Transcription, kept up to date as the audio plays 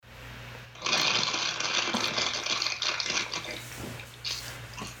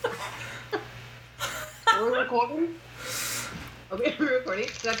recording? Are we recording?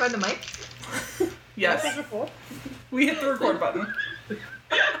 Did I find the mic? Yes. Press record? We hit the record button.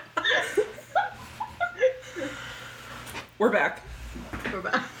 We're back. We're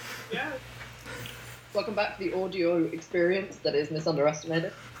back. Yeah. Welcome back to the audio experience that is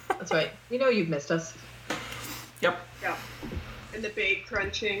misunderestimated. That's right. We know you've missed us. Yep. Yeah. And the bait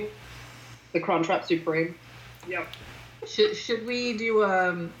crunching. The Crunchwrap Supreme. Yep. Should we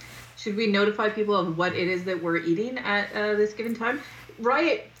do should we notify people of what it is that we're eating at this given time?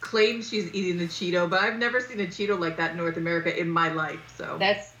 Riot claims she's eating a Cheeto, but I've never seen a Cheeto like that in North America in my life. So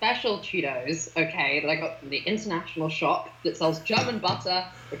They're special Cheetos, okay, that I got from the international shop that sells German butter,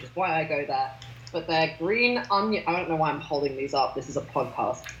 which is why I go there. But they're green onion. I don't know why I'm holding these up. This is a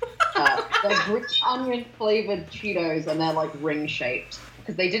podcast. They're green onion flavored Cheetos, and they're like ring shaped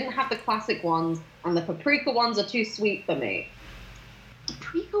because they didn't have the classic ones, and the paprika ones are too sweet for me.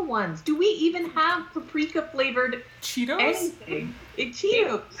 paprika ones. Do we even have paprika flavored Cheetos? anything?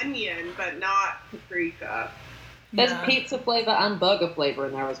 Cheetos. Onion, but not paprika. There's Yeah. pizza flavor and burger flavor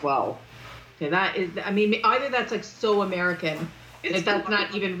in there as well. Okay, that is. I mean, either that's like so American that that's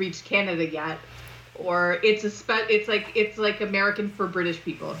not even reached Canada yet, or it's it's like American for British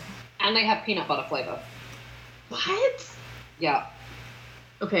people. And they have peanut butter flavor. What? Yeah.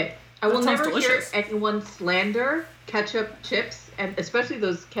 Okay, I That will sounds never delicious. hear anyone slander ketchup chips, and especially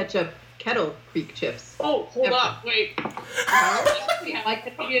those ketchup Kettle Creek chips. Oh, hold Yep. up. Wait. My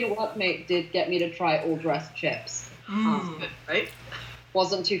Canadian workmate did get me to try all dressed chips. Mm. Right?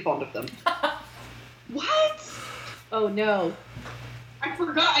 Wasn't too fond of them. What? Oh no. I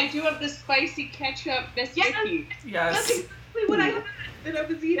forgot I do have the spicy ketchup biscuit. That's Yes. exactly what I had that I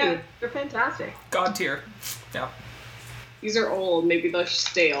was eating. Yeah. They're fantastic. God tier. Yeah. These are old. Maybe they're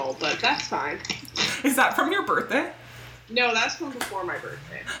stale, but that's fine. Is that from your birthday? No, that's from before my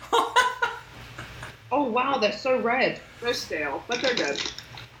birthday. Oh wow, they're so red. They're stale, but they're good.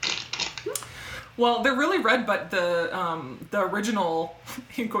 Well, they're really red, but the original,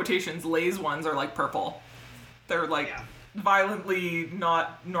 in quotations, Lay's ones are like purple. They're like Yeah. violently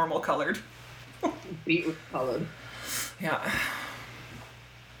not normal colored. Beetroot colored. Yeah.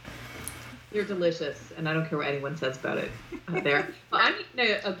 They're delicious, and I don't care what anyone says about it out there. But I'm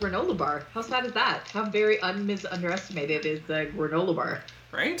eating a granola bar. How sad is that? How very underestimated is the granola bar?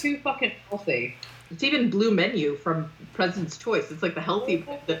 Right? Too fucking healthy. It's even Blue Menu from President's Choice. It's like the healthy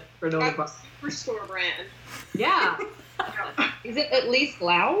granola bar. Superstore brand. Yeah. Is it at least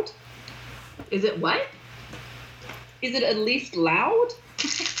loud? Is it what? Is it at least loud?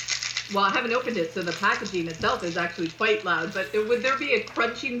 Well, I haven't opened it, so the packaging itself is actually quite loud. But would there be a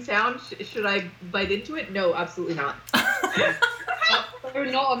crunching sound? Should I bite into it? No, absolutely not.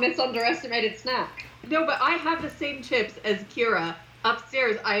 They're not a misunderestimated snack. No, but I have the same chips as Kira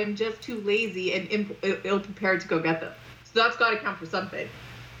upstairs. I am just too lazy and ill-prepared to go get them. So that's got to count for something.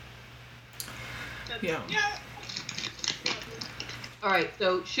 Yeah. All right,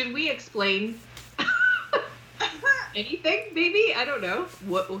 so should we explain anything, maybe? I don't know.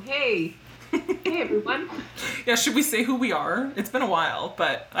 What? Oh, hey. Hey, everyone. Yeah, should we say who we are? It's been a while,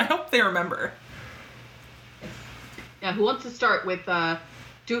 but I hope they remember. Yeah, who wants to start with,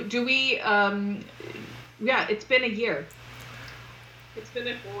 do we, yeah, it's been a year. It's been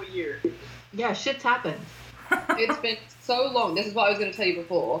a whole year. Yeah, shit's happened. It's been so long. This is what I was going to tell you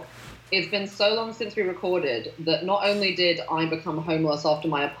before. It's been so long since we recorded that not only did I become homeless after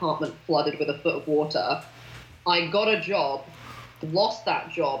my apartment flooded with a foot of water, I got a job, lost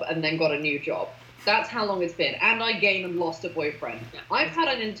that job, and then got a new job. That's how long it's been. And I gained and lost a boyfriend. I've had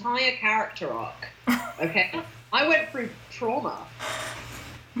an entire character arc. Okay? I went through trauma.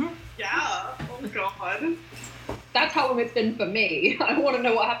 Yeah. Oh, God. That's how long it's been for me. I want to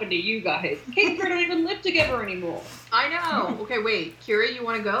know what happened to you guys. Kate and Kurt don't even live together anymore. I know. Okay, wait. Kira, you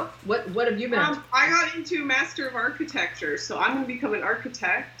want to go? What have you been up to? I got into Master of Architecture, so I'm going to become an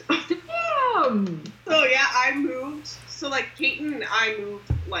architect. Damn! So yeah, I moved. So like Kate and I moved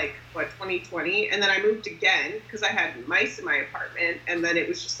like 2020, and then I moved again because I had mice in my apartment, and then it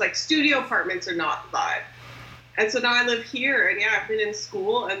was just like studio apartments are not the vibe. And so now I live here, and yeah, I've been in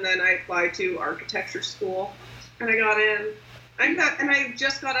school, and then I applied to architecture school, and I got in. And I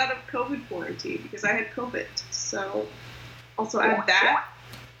just got out of COVID quarantine because I had COVID. So also add that.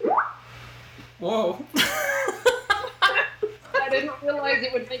 Whoa. I didn't realize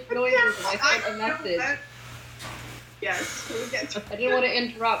it would make noises when I sent a message. Yes, we'll get to I didn't want to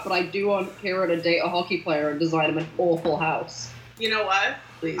interrupt, but I do want Kira to date a hockey player and design him an awful house. You know what?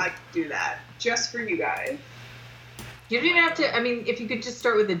 Please. I could do that just for you guys. You don't even have to, I mean, if you could just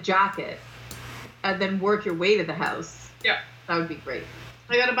start with a jacket and then work your way to the house. Yeah. That would be great.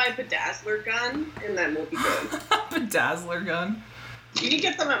 I gotta buy a bedazzler gun, and then we'll be good. Bedazzler gun. You can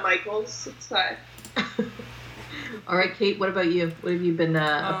get them at Michael's. It's fine. All right, Kate, what about you? What have you been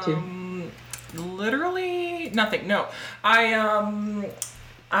up to? Literally nothing. No. My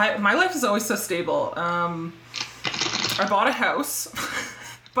life is always so stable. I bought a house.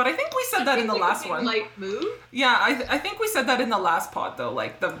 But I think we said that in the last one. Like move? Yeah, I think we said that in the last pod though,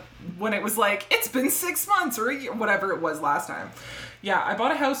 like when it was like it's been 6 months or a year, whatever it was last time. Yeah, I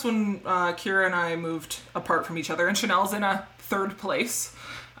bought a house when Kira and I moved apart from each other, and Chanel's in a third place,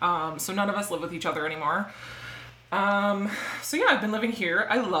 so none of us live with each other anymore. So yeah, I've been living here.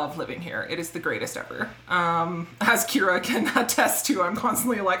 I love living here. It is the greatest ever. As Kira can attest to, I'm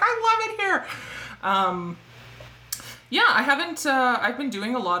constantly like, I love it here. Yeah, I haven't, I've been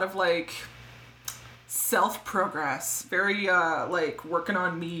doing a lot of, like, self-progress. Very, like, working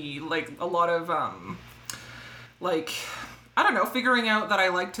on me. Like, a lot of, like, I don't know, figuring out that I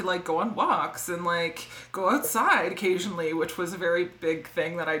like to, like, go on walks and, like, go outside occasionally, which was a very big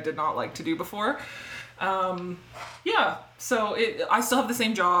thing that I did not like to do before. Yeah, so I still have the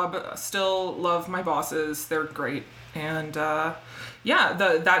same job, still love my bosses. They're great. And, yeah,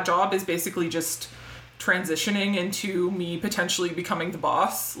 that job is basically just transitioning into me potentially becoming the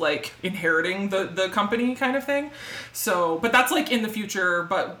boss, like inheriting the company kind of thing. So, but that's like in the future,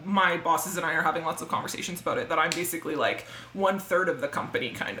 but my bosses and I are having lots of conversations about it, that I'm basically like 1/3 of the company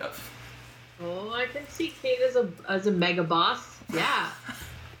kind of. Oh, I can see Kate as a mega boss. Yeah.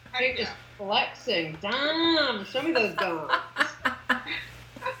 I'm just flexing. Damn, show me those guns.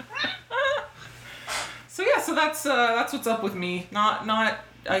 So yeah, so that's what's up with me. Not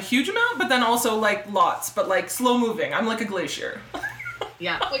a huge amount, but then also like lots, but like slow moving. I'm like a glacier.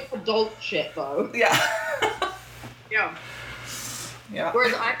 Yeah. Like adult shit though. Yeah. Yeah. Yeah.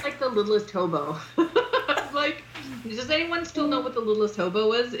 Whereas I'm like the littlest hobo. Like, does anyone still know what the littlest hobo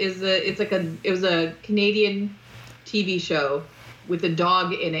was? It was a Canadian TV show with a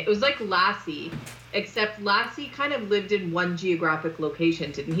dog in it. It was like Lassie, except Lassie kind of lived in one geographic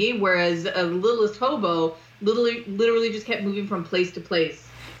location, didn't he? Whereas a littlest hobo literally just kept moving from place to place,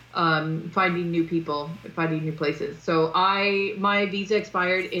 finding new people, finding new places. So my visa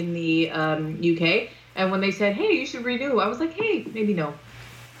expired in the UK, and when they said, "Hey, you should renew," I was like, "Hey, maybe no,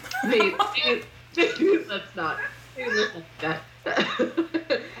 maybe let's not. Maybe let's not do that."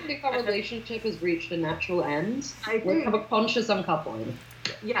 I think our relationship has reached a natural end. We have a conscious uncoupling.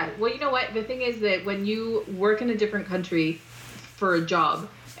 Yeah, well, you know what? The thing is that when you work in a different country for a job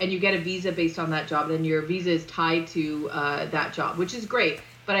and you get a visa based on that job, then your visa is tied to that job, which is great.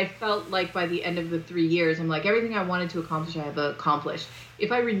 But I felt like by the end of the 3 years, I'm like, everything I wanted to accomplish, I have accomplished.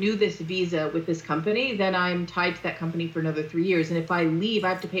 If I renew this visa with this company, then I'm tied to that company for another 3 years. And if I leave, I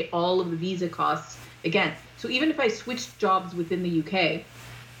have to pay all of the visa costs again. So even if I switched jobs within the UK,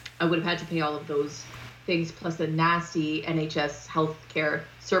 I would have had to pay all of those things plus a nasty NHS healthcare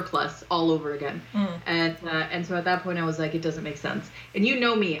surplus all over again. And so at that point I was like, it doesn't make sense. And you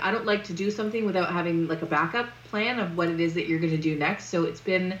know me, I don't like to do something without having like a backup plan of what it is that you're going to do next. So it's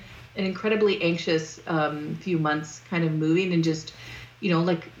been an incredibly anxious few months kind of moving and just, you know,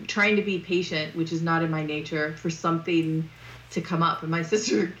 like trying to be patient, which is not in my nature, for something to come up. And my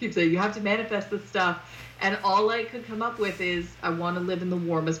sister keeps saying, you have to manifest this stuff. And all I could come up with is, I want to live in the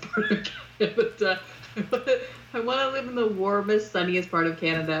warmest part of Canada. I want to live in the warmest, sunniest part of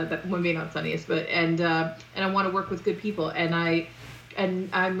Canada. That maybe not sunniest, but and I want to work with good people. And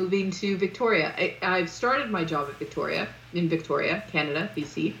I'm moving to Victoria. I've started my job in Victoria, Canada,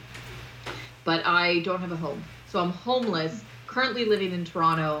 BC, but I don't have a home, so I'm homeless. Currently living in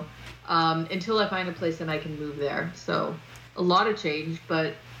Toronto until I find a place that I can move there. So a lot of change,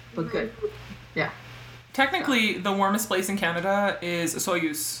 but good. Yeah. Technically, the warmest place in Canada is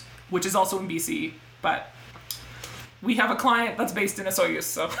Osoyoos, which is also in BC, but we have a client that's based in Osoyoos,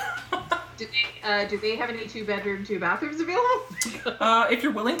 so. Do they have any 2-bedroom, 2 bathrooms available? If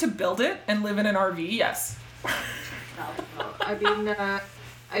you're willing to build it and live in an RV, yes. I mean,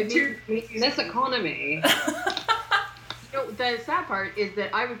 In this economy. You know, the sad part is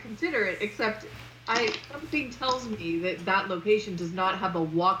that I would consider it, except something tells me that location does not have a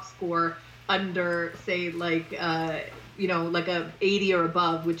walk score under, say, like, you know, like a 80 or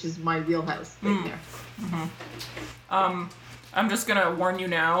above, which is my wheelhouse thing there. Mm-hmm. I'm just gonna warn you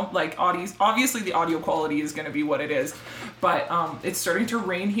now, like, obviously the audio quality is gonna be what it is, but it's starting to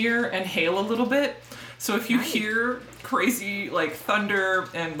rain here and hail a little bit, so if you hear crazy, like, thunder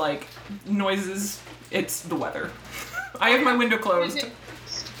and, like, noises, it's the weather. I have my window closed.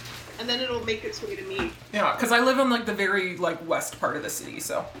 And then it'll make its way to me. Yeah, because I live in, like, the very, like, west part of the city,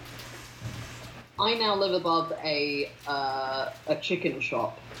 so. I now live above a chicken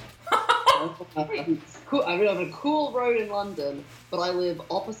shop. Cool. I live on a cool road in London, but I live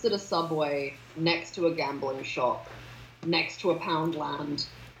opposite a Subway, next to a gambling shop, next to a Poundland,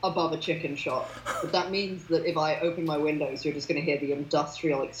 above a chicken shop. But that means that if I open my windows, you're just going to hear the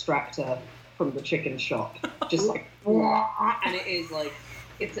industrial extractor from the chicken shop, just like, and it is like,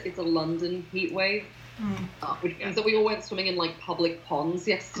 it's a London heat wave, which means that we all went swimming in like public ponds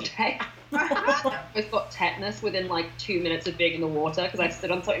yesterday. I just got tetanus within like 2 minutes of being in the water because I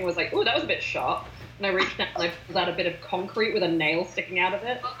stood on something and was like, oh, that was a bit sharp. And I reached out and I pulled out a bit of concrete with a nail sticking out of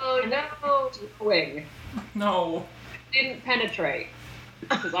it. Oh, no. Swing. No. Didn't penetrate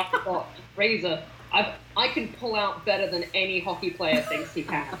because I thought, razor, I can pull out better than any hockey player thinks he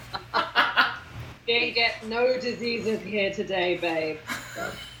can. Didn't get no diseases here today, babe.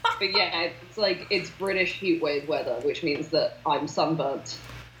 But yeah, it's like, it's British heatwave weather, which means that I'm sunburnt.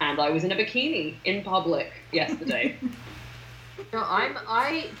 And I was in a bikini in public yesterday. No,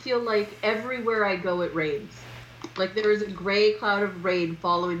 I feel like everywhere I go it rains. Like there is a gray cloud of rain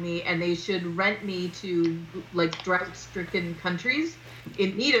following me, and they should rent me to like drought-stricken countries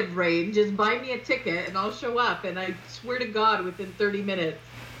in need of rain. Just buy me a ticket and I'll show up, and I swear to God within 30 minutes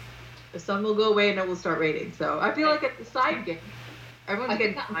the sun will go away and it will start raining. So I feel like it's a side game. Everyone's I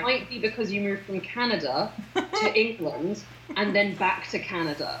think getting that might be because you moved from Canada to England and then back to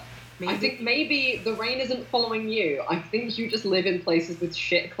Canada. Maybe. I think maybe the rain isn't following you. I think you just live in places with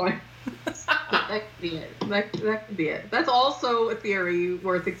shit climate. That could be it. That could be it. That's also a theory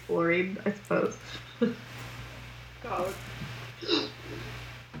worth exploring, I suppose. God.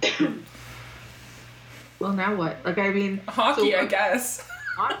 Well, now what? Like, I mean... Hockey, so- I guess.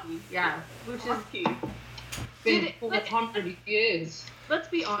 Hockey, yeah. Which is... Hockey. Been Did- 400 years. Let's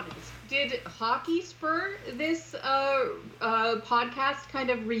be honest. Did hockey spur this podcast kind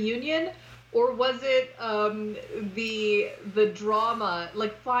of reunion, or was it the drama,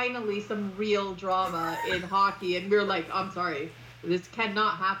 like finally some real drama in hockey, and we're like, I'm sorry, this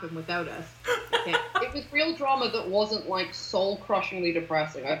cannot happen without us. Okay. It was real drama that wasn't like soul-crushingly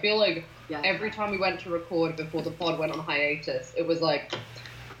depressing. I feel like Yeah. every time we went to record before the pod went on hiatus, it was like,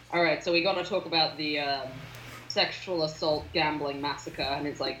 all right, so we got to talk about the sexual assault gambling massacre, and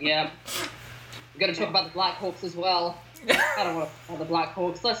it's like, yeah, we're going to talk about the Blackhawks as well. I don't want to talk about the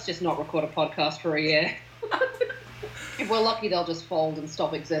Blackhawks. Let's just not record a podcast for a year. If we're lucky, they'll just fold and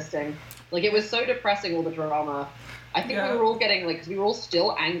stop existing. Like, it was so depressing, all the drama. I think Yeah. we were all getting, like, because we were all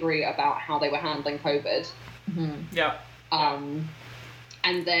still angry about how they were handling COVID. Mm-hmm. Yeah.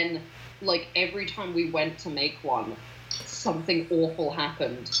 And then, like, every time we went to make one, something awful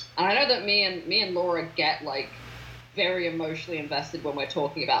happened. And I know that me and Laura get, like, very emotionally invested when we're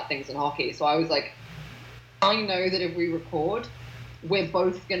talking about things in hockey. So I was like, I know that if we record, we're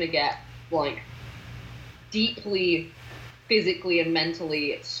both going to get, like, deeply physically and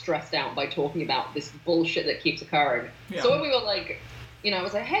mentally stressed out by talking about this bullshit that keeps occurring. Yeah. So when we were like, you know, I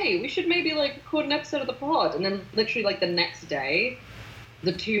was like, hey, we should maybe like record an episode of the pod. And then literally like the next day,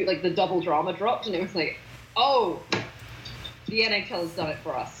 the double drama dropped, and it was like, oh, the NHL has done it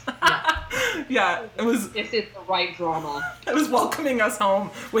for us. Yeah, it was This is the right drama. welcoming us home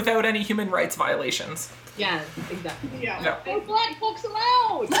without any human rights violations. Yeah, exactly. Yeah. Yeah. No Blackhawks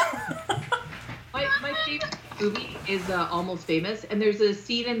allowed! My favorite movie is Almost Famous, and there's a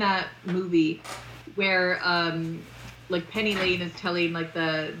scene in that movie where like Penny Lane is telling like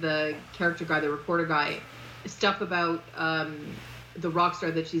the character guy, the reporter guy, stuff about the rock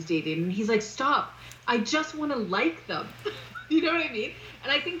star that she's dating, and he's like, stop, I just want to like them. You know what I mean?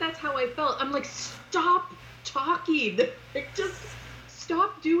 And I think that's how I felt. I'm like, stop talking, like just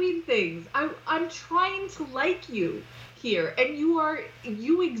stop doing things. I'm trying to like you here, and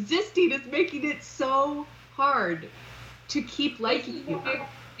you existing is making it so hard to keep liking you.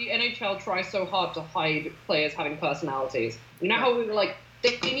 The NHL tries so hard to hide players having personalities. You know how we were like,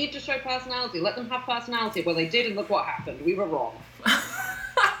 they need to show personality, let them have personality. Well, they did, and look what happened. We were wrong.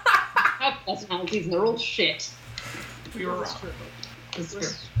 Have personalities, and they're all shit. We were wrong. That's true.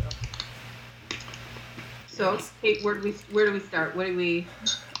 So, Kate, where do we start? What do we?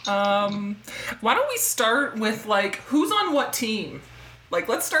 Why don't we start with like who's on what team? Like,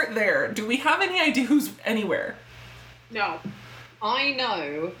 let's start there. Do we have any idea who's anywhere? No. I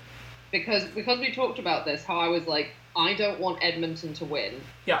know, because we talked about this, how I was like, I don't want Edmonton to win.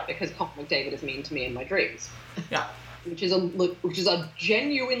 Yeah. Because Connor McDavid is mean to me in my dreams. Yeah. Which is a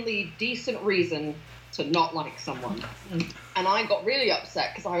genuinely decent reason to not like someone. And I got really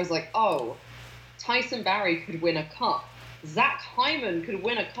upset because I was like, oh, Tyson Barrie could win a cup. Zach Hyman could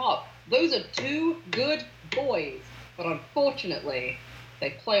win a cup. Those are two good boys. But unfortunately, They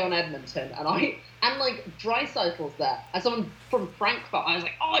play on Edmonton, and like Dreisaitl's there. As someone from Frankfurt, I was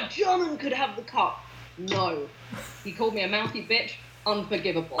like, oh, a German could have the cup. No, he called me a mouthy bitch.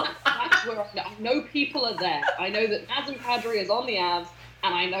 Unforgivable. That's where I know people are there. I know that Nazem Kadri is on the Avs,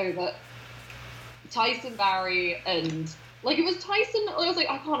 and I know that Tyson Barrie and like it was Tyson. I was like,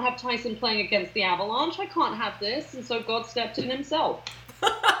 I can't have Tyson playing against the Avalanche. I can't have this, and so God stepped in himself.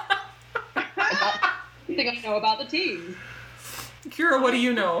 That's the thing I know about the team. Kira, what do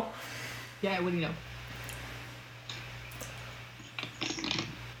you know? Yeah, what do you know?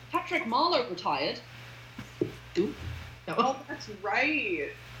 Patrick Marleau retired. Ooh. No. Oh, that's right.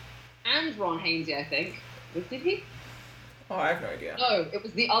 And Ron Hainsey, I think. Did he? Oh, I have no idea. No, it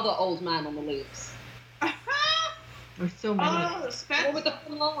was the other old man on the Leafs. There's so many. Oh, What Spence. with the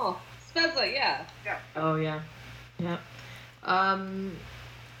fun laugh? Spezza, yeah. Oh yeah. Yeah.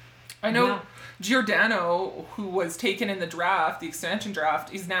 I know Yeah. Giordano, who was taken in the draft, the expansion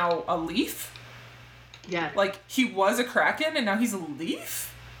draft, is now a Leaf. Yeah. Like, he was a Kraken, and now he's a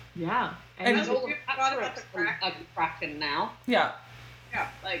Leaf? Yeah. And- He's all I forgot about the a Kraken now. Yeah. Yeah,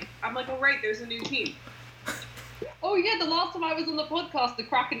 like, I'm like, oh, right, there's a new team. Oh yeah, the last time I was on the podcast, the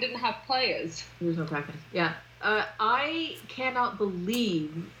Kraken didn't have players. There's no Kraken. Yeah. I cannot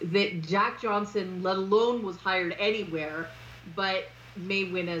believe that Jack Johnson, let alone was hired anywhere, but may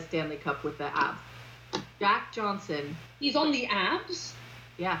win a Stanley Cup with the Avs. Jack Johnson. He's on the Avs.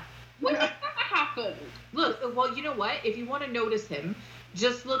 Yeah. When did that happen? Look, well, you know what? If you want to notice him,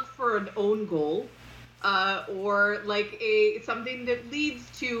 just look for an own goal, or like something that leads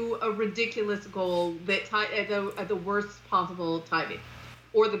to a ridiculous goal that at the worst possible timing,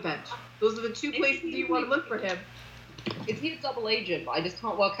 or the bench. Those are the two places you want to look for him. Is he a double agent? I just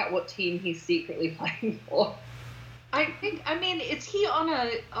can't work out what team he's secretly playing for. I mean, is he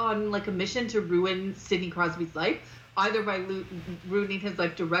on like a mission to ruin Sidney Crosby's life, either by ruining his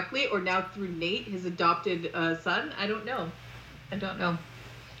life directly or now through Nate, his adopted son? I don't know,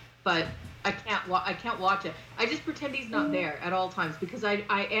 but I can't watch it. I just pretend he's not there at all times because I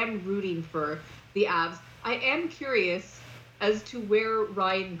am rooting for the Avs. I am curious as to where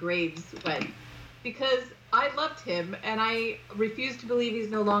Ryan Graves went because I loved him and I refuse to believe he's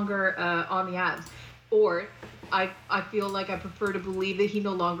no longer on the Avs, or I feel like I prefer to believe that he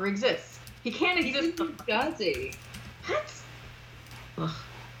no longer exists. He can't He's exist. in New Jersey. What? Ugh.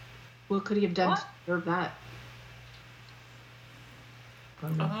 What could he have done What? to deserve that? I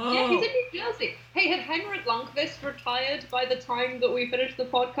don't know. Oh. Yeah, he's in New Jersey. Hey, had Henrik Lundqvist retired by the time that we finished the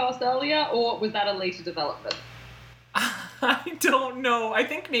podcast earlier, or was that a later development? I don't know. I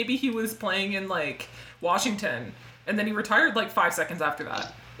think maybe he was playing in, like, Washington, and then he retired, like, 5 seconds after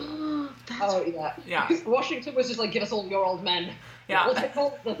that. That's Oh, yeah. Yeah. Washington was just like, give us all your old men. Yeah. We'll take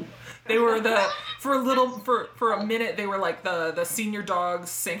all of them. They were for a minute, they were, like, the senior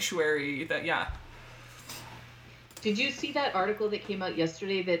dogs sanctuary that, yeah. Did you see that article that came out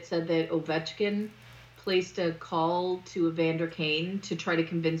yesterday that said that Ovechkin placed a call to Evander Kane to try to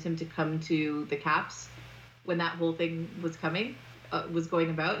convince him to come to the Caps when that whole thing was going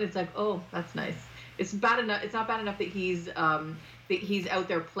about? And it's like, oh, that's nice. It's bad enough. It's not bad enough that he's out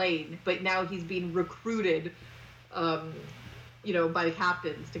there playing, but now he's being recruited, by the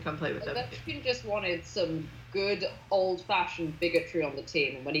captains to come play with them. Ovechkin just wanted some good old-fashioned bigotry on the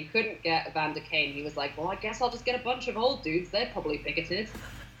team, and when he couldn't get Evander Kane, he was like, well, I guess I'll just get a bunch of old dudes. They're probably bigoted.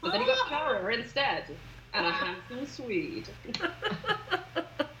 But then he got Chara instead, and a handsome Swede.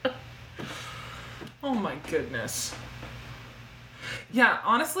 Oh my goodness. Yeah,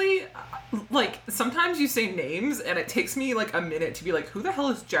 honestly, like, sometimes you say names and it takes me, like, a minute to be like, who the hell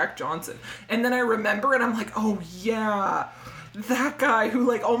is Jack Johnson? And then I remember and I'm like, oh yeah, that guy who,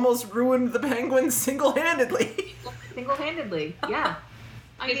 like, almost ruined the Penguins single-handedly. Single-handedly, yeah.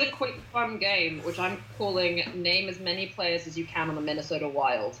 Here's a quick fun game, which I'm calling Name as Many Players as You Can on the Minnesota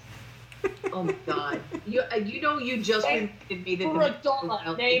Wild. Oh my god. You just reminded me that For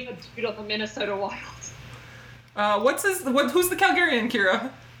 $1, name a dude on the Minnesota Wild. Who's the Calgarian,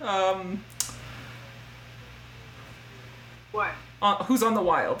 Kira? What? Who's on the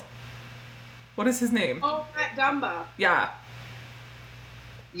Wild? What is his name? Oh, Matt Dumba. Yeah.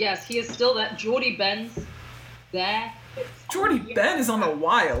 Yes, he is still that. Jordy Ben's there. Jordy Ben is on the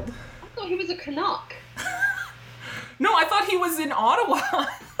Wild. I thought he was a Canuck. No, I thought he was in Ottawa.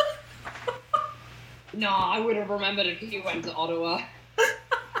 No, I would have remembered if he went to Ottawa.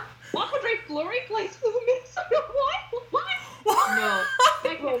 Marc-Andre Fleury plays for the Minnesota Wild. What? No.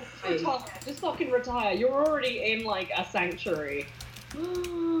 Bro, retire. Just fucking retire. You're already in, like, a sanctuary.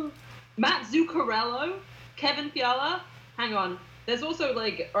 Matt Zuccarello, Kevin Fiala. Hang on. There's also,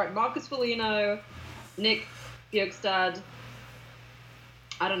 like, alright, Marcus Foligno, Nick Bjorkstad.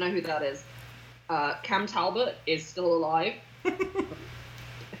 I don't know who that is. Cam Talbot is still alive.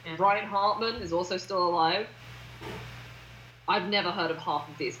 Ryan Hartman is also still alive. I've never heard of half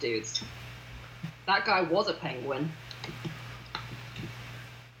of these dudes. That guy was a Penguin.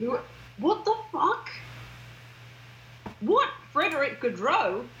 What the fuck? What? Frederick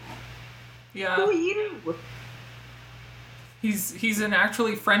Gaudreau? Yeah. Who are you? He's an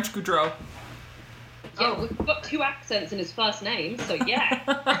actually French Gaudreau. Yeah, we've got 2 accents in his first name, so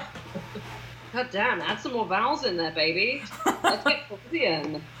yeah. God damn, add some more vowels in there, baby. Let's get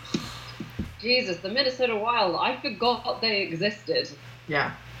Floridian. Jesus, the Minnesota Wild, I forgot they existed.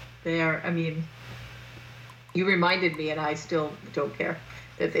 Yeah, they are. I mean, you reminded me, and I still don't care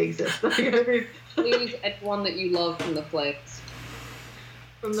that they exist. Lose anyone that you love from the Flames.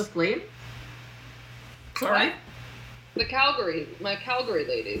 From the Flames? Sorry? My Calgary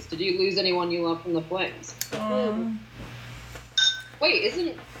ladies. Did you lose anyone you love from the Flames? Wait,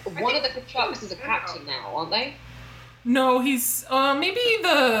 isn't one of the Kachucks is a captain now, aren't they? No, he's maybe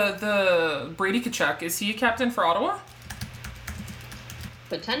the Brady Tkachuk. Is he a captain for Ottawa?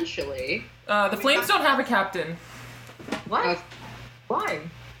 Potentially. The Flames don't have a captain What? Why?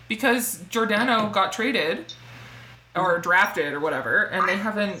 because Giordano got traded or drafted or whatever, and they It's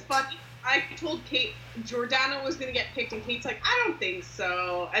haven't. funny. I told Kate Giordano was gonna get picked, and Kate's like, I don't think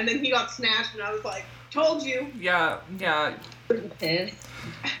so. And then he got snatched, and I was like, told you. Yeah. Pissed.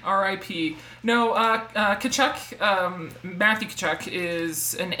 R.I.P. No, Tkachuk, Matthew Tkachuk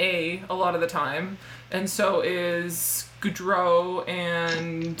is an A lot of the time, and so is Gaudreau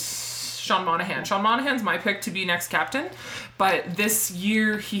and Sean Monahan. Sean Monahan's my pick to be next captain, but this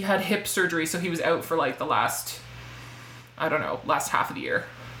year he had hip surgery, so he was out for like the last half of the year.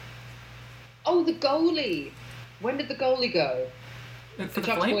 Oh, the goalie. When did the goalie go? For the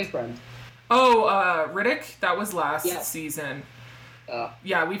Kachuk's Flames? boyfriend. Oh, Riddick, that was last Yeah. season. Uh,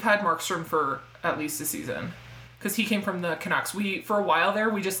 Yeah, we've had Markstrom for at least a season. Because he came from the Canucks. For a while there,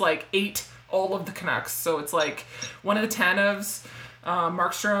 we just like ate all of the Canucks. So it's like one of the Taneves,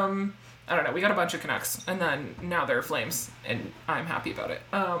 Markstrom, I don't know, we got a bunch of Canucks. And then now they're Flames. And I'm happy about it.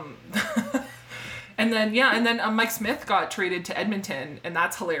 And then Mike Smith got traded to Edmonton. And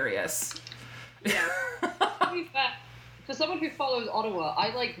that's hilarious. Yeah. to be fair, for someone who follows Ottawa,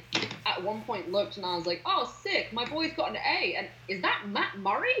 I at one point looked and I was like, oh, sick, my boy's got an A. And is that Matt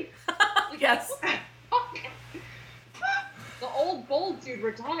Murray? Yes. What the fuck? The old bald dude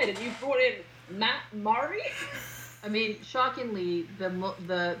retired and you brought in Matt Murray? I mean, shockingly,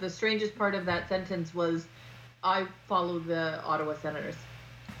 the strangest part of that sentence was, I follow the Ottawa Senators.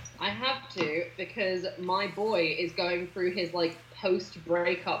 I have to, because my boy is going through his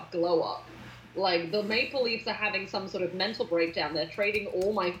post-breakup glow-up. The Maple Leafs are having some sort of mental breakdown. They're trading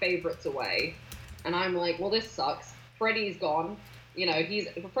all my favorites away. And I'm like, well, this sucks. Freddie's gone.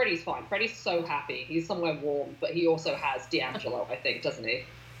 Freddie's fine. Freddie's so happy. He's somewhere warm, but he also has D'Angelo, I think, doesn't he?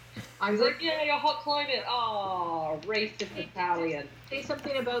 I He's was like, yeah, your hot climate. Oh, racist Italian. say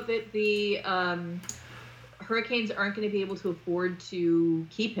something about that the Hurricanes aren't going to be able to afford to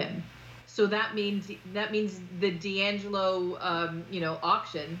keep him. So that means the D'Angelo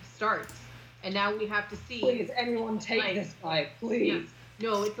auction starts. And now we have to see. Please, anyone take this guy, please. Yeah.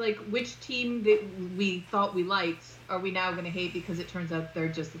 No, it's like, which team that we thought we liked are we now going to hate because it turns out they're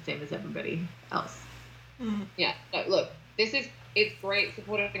just the same as everybody else. Yeah, no, look, it's great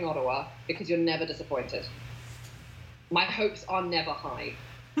supporting Ottawa because you're never disappointed. My hopes are never high.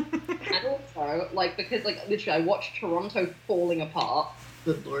 And also, because literally I watched Toronto falling apart.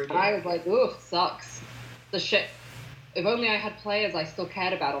 Good lord. And I was like, oof, sucks. The shit. If only I had players I still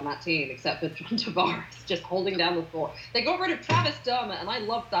cared about on that team, except for John Tavares, just holding down the fort. They got rid of Travis Dermott, and I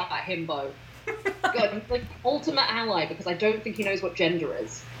loved that himbo. God, he's ultimate ally, because I don't think he knows what gender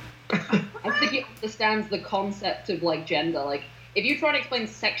is. I think he understands the concept of, gender. If you try to explain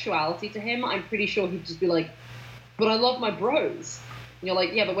sexuality to him, I'm pretty sure he'd just be like, but I love my bros. And you're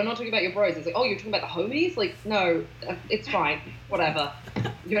like, yeah, but we're not talking about your bros. It's like, oh, you're talking about the homies? No, it's fine. Whatever.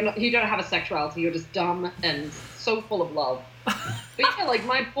 You don't have a sexuality. You're just dumb and so full of love. But yeah,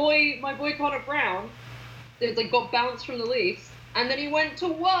 my boy Connor Brown, got bounced from the Leafs, and then he went to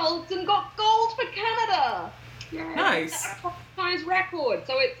Worlds and got gold for Canada. Yeah. Nice. Nice record.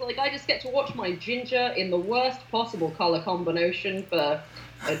 So it's I just get to watch my ginger in the worst possible color combination for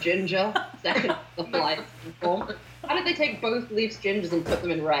a ginger. Second, the flight form. How did they take both Leafs gingers and put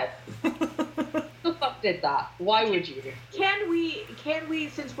them in red? Who the fuck did that? Why would you? Can we,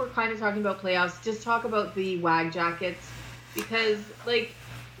 since we're kind of talking about playoffs, just talk about the WAG jackets? Because,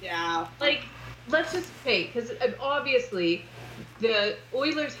 Yeah. let's just pay, because obviously the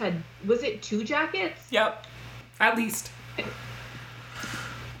Oilers had, was it 2 jackets? Yep. At least.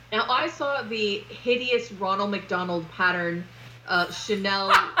 Now, I saw the hideous Ronald McDonald pattern Chanel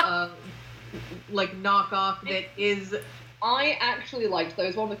like knockoff that is. I actually liked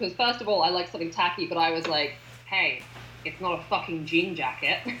those one because first of all, I like something tacky, but I was like, hey, it's not a fucking jean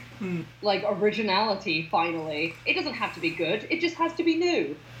jacket. Like originality, finally. It doesn't have to be good. It just has to be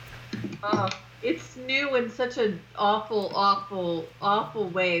new. It's new in such an awful, awful, awful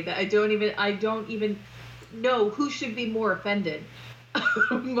way that I don't even know who should be more offended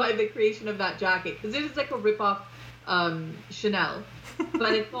by the creation of that jacket, because it is like a ripoff Chanel,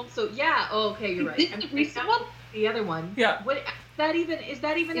 but it's also okay, you're right. Is this the recent one? The other one, What is that even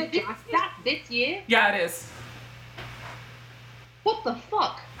a jacket? That this year? Yeah, it is. What the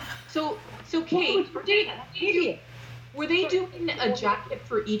fuck? So Kate, were they doing a jacket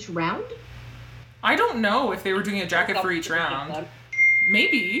for each round? I don't know if they were doing a jacket for each round.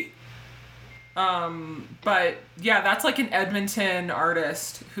 Maybe. But yeah, that's like an Edmonton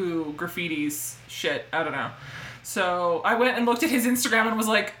artist who graffitis shit. I don't know. So I went and looked at his Instagram and was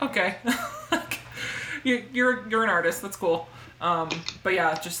like, okay, you're an artist. That's cool. But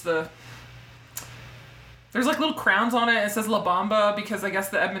yeah, just there's like little crowns on it. It says La Bamba because I guess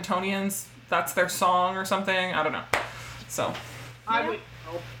the Edmontonians, that's their song or something. I don't know. So. I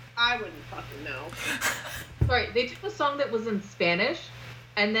wouldn't fucking know. Sorry, they took a song that was in Spanish,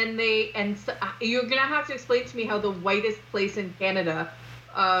 and then you're gonna have to explain to me how the whitest place in Canada.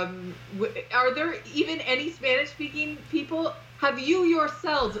 Are there even any Spanish-speaking people? Have you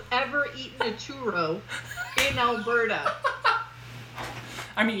yourselves ever eaten a churro in Alberta?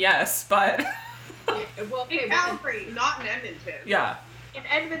 I mean, yes, but. Well, okay, In Calgary, not in Edmonton. Yeah. In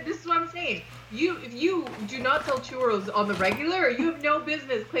Edmonton, this is what I'm saying. If you do not sell churros on the regular, you have no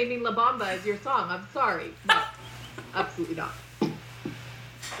business claiming La Bamba as your song. I'm sorry. No, absolutely not.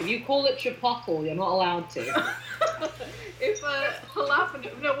 If you call it Chipotle, you're not allowed to. If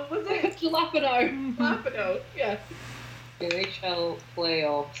jalapeno, no, what was it? Jalapeno. Jalapeno, yeah. NHL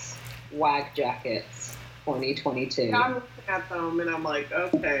playoffs WAG jackets 2022. I'm looking at them and I'm like,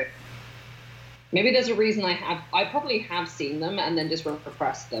 okay. Maybe there's a reason I probably have seen them and then just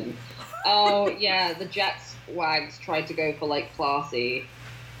repressed them. Oh yeah, the Jets WAGs tried to go for like classy,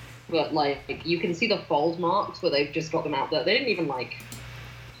 but like you can see the fold marks where they've just got them out there. They didn't even like.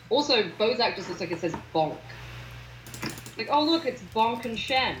 Also, Bozak just looks like it says bonk. Like, oh look, it's bonk and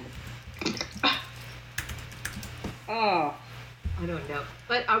Shen. Oh. I don't know,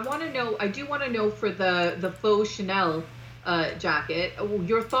 but I do want to know for the faux Chanel jacket,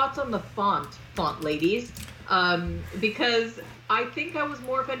 your thoughts on the font ladies, because I think I was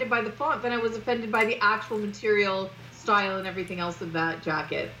more offended by the font than I was offended by the actual material, style, and everything else of that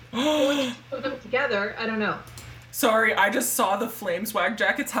jacket. Or they put them together, I don't know. Sorry, I just saw the Flames WAG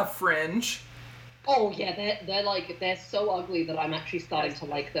jackets have fringe. Oh yeah, they're so ugly that I'm actually starting to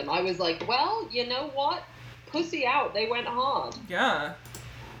like them. I was like, well, you know what? Pussy out. They went hard. Yeah.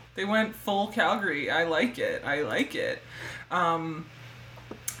 They went full Calgary. I like it.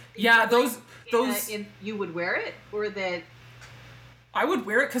 Yeah, those. You would wear it, or that? I would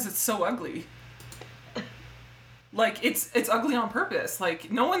wear it because it's so ugly. Like it's ugly on purpose. Like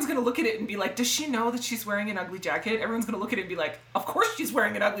no one's gonna look at it and be like, does she know that she's wearing an ugly jacket? Everyone's gonna look at it and be like, of course she's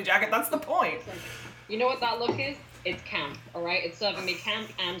wearing an ugly jacket. That's the point. You know what that look is? It's camp. All right, it's serving me camp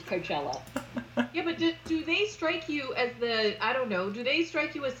and Coachella. Yeah, but do they strike you as I don't know, do they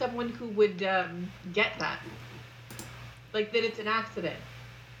strike you as someone who would get that? Like that it's an accident?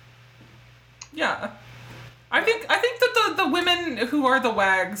 Yeah. I think that the women who are the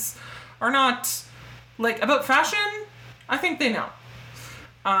WAGs are not, like, about fashion, I think they know.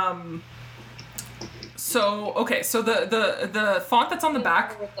 So the font that's on the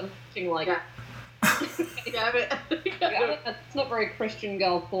back. Like, yeah. That's not very Christian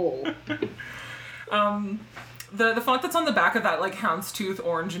girl Paul. The font that's on the back of that like houndstooth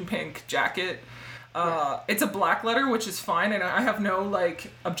orange and pink jacket, it's a black letter, which is fine, and I have no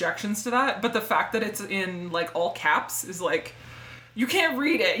like objections to that. But the fact that it's in like all caps is like, you can't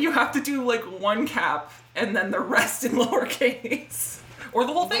read it. You have to do like one cap and then the rest in lowercase. Or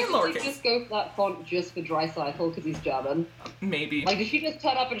the whole thing in lowercase. Did she just go for that font just for Dreisaitl because he's German? Maybe. Like, did she just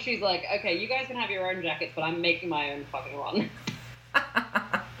turn up and she's like, okay, you guys can have your own jackets, but I'm making my own fucking one?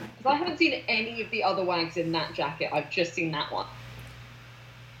 Because I haven't seen any of the other WAGs in that jacket. I've just seen that one.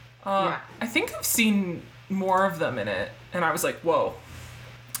 I think I've seen more of them in it, and I was like, whoa,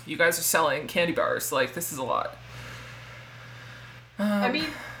 you guys are selling candy bars. Like, this is a lot. I mean,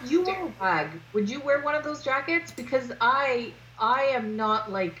 you are a WAG. Would you wear one of those jackets? Because I am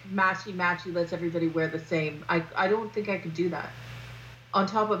not like matchy, let's everybody wear the same. I don't think I could do that. On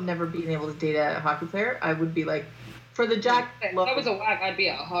top of never being able to date a hockey player, I would be like, For the jacket. If I was a wag, I'd be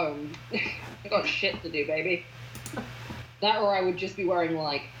at home. I got shit to do, baby. That or I would just be wearing,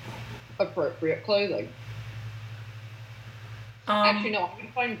 like, appropriate clothing. Actually, no, I would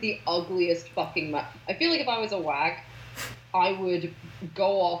find the ugliest fucking... I feel like if I was a wag, I would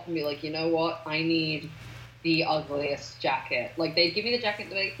go off and be like, you know what? I need the ugliest jacket. Like, they'd give me the jacket,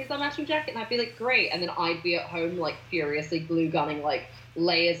 and they'd be like, here's our matching jacket, and I'd be like, great. And then I'd be at home, like, furiously glue gunning, like,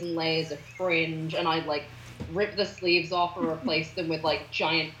 layers and layers of fringe, and I'd, like, rip the sleeves off and replace them with, like,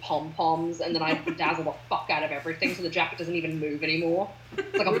 giant pom-poms, and then I'd bedazzle the fuck out of everything so the jacket doesn't even move anymore.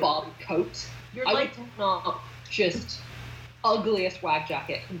 It's like a Barbie coat. I would turn up just ugliest wag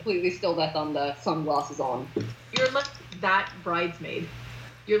jacket, completely still their thunder, sunglasses on. You're like that bridesmaid.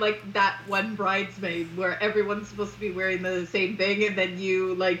 You're like that one bridesmaid where everyone's supposed to be wearing the same thing, and then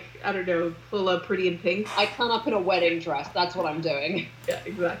you, like, I don't know, pull a Pretty in Pink. I turn up in a wedding dress. That's what I'm doing. Yeah,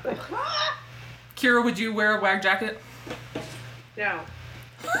 exactly. Kira, would you wear a wag jacket? No.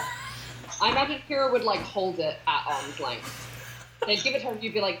 I imagine Kira would, like, hold it at arm's length. They'd give it to her and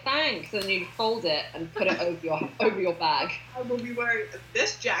you'd be like, thanks, and then you'd fold it and put it over your bag. I will be wearing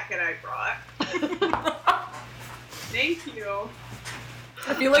this jacket I brought. Thank you.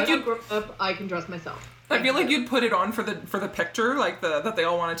 I feel like you'd grow up, I can dress myself. I feel like you'd put it on for the picture, like that they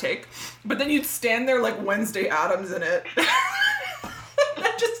all want to take, but then you'd stand there like Wednesday Addams in it,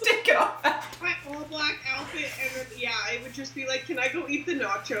 and just take it off. My all black outfit, and then, yeah, it would just be like, can I go eat the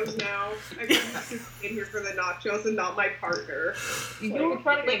nachos now? I'm just in here for the nachos and not my partner. You were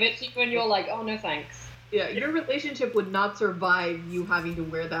trying to give it to you and you're like, oh no thanks. Yeah, your relationship would not survive you having to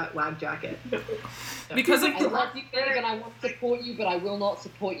wear that wag jacket. Because of I love you, Greg, and I want to support you, but I will not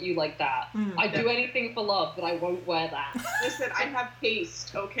support you like that. I do anything for love, but I won't wear that. Listen, I have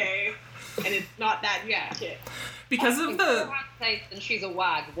taste, okay? And it's not that jacket. Because of the... taste and she's a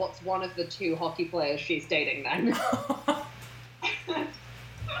wag, what's one of the two hockey players she's dating then?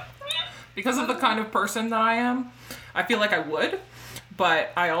 Because of the kind of person that I am, I feel like I would.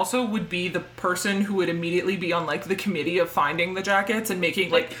 But I also would be the person who would immediately be on, like, the committee of finding the jackets and making,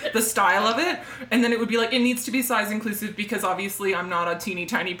 like, the style of it. And then it would be, like, it needs to be size inclusive because obviously I'm not a teeny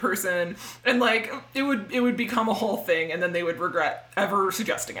tiny person. And, like, it would become a whole thing and then they would regret ever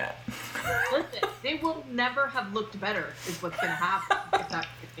suggesting it. Listen, they will never have looked better is what's going to happen if that's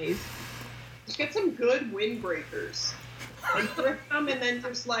the case. Just get some good windbreakers. Like, thrift them and then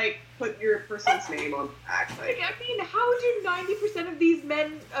just, like, put your person's name on the back. Like, I mean, how do 90% of these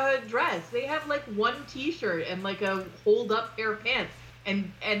men dress? They have, like, one t-shirt and, like, a hold-up pair of pants.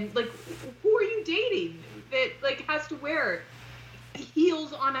 And, like, who are you dating that, like, has to wear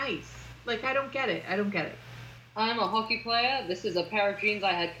heels on ice? Like, I don't get it. I'm a hockey player. This is a pair of jeans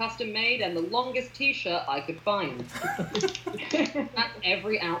I had custom made and the longest t-shirt I could find. That's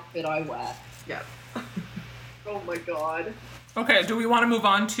every outfit I wear. Yeah. oh my god. Okay, do we want to move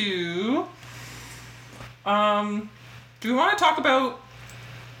on to... do we want to talk about...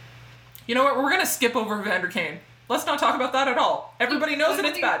 You know what, we're going to skip over Vander Kane. Let's not talk about that at all. Everybody knows that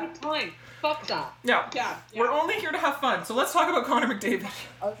it's bad. Time. Fuck that. Yeah. Yeah. We're only here to have fun, so let's talk about Connor McDavid.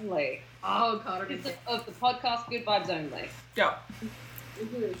 Only. Oh, Connor. Of the podcast, good vibes only. Yeah.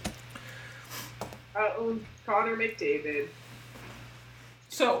 Connor McDavid.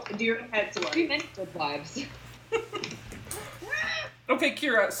 So, Dear heads Too away. many good vibes. okay,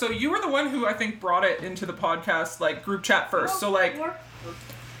 Kira, so you were the one who I think brought it into the podcast, like, group chat first. So, like...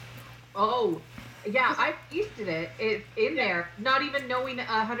 Oh, yeah, I pasted it. It's in there, not even knowing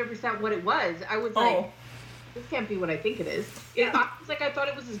 100% what it was. I was like, this can't be what I think it is. I was like, I thought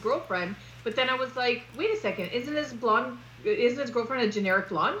it was his girlfriend, but then I was like, wait a second, isn't his girlfriend a generic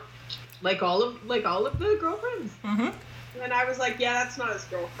blonde? Like all of the girlfriends? Mm-hmm. And I was like, yeah, that's not his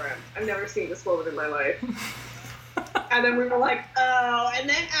girlfriend. I've never seen this woman in my life. And then we were like, oh. And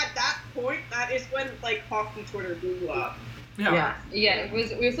then at that point, that is when, like, hockey Twitter blew up. Yeah. Yeah, we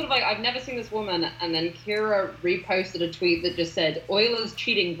were sort of like, I've never seen this woman, and then Kira reposted a tweet that just said, Oilers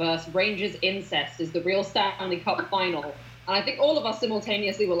cheating versus Rangers incest is the real Stanley Cup final. And I think all of us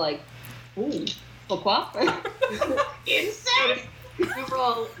simultaneously were like, ooh, pourquoi? Incest?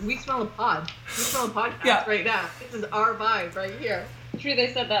 We smell a pod. We smell a podcast right now. This is our vibe right here. True,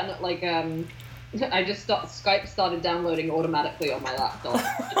 they said that, and like, Skype started downloading automatically on my laptop.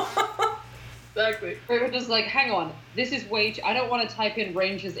 Exactly. We were just like, hang on, this is way too... I don't want to type in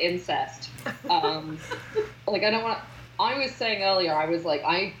Rangers incest. Like, I don't want to... I was saying earlier, I was like,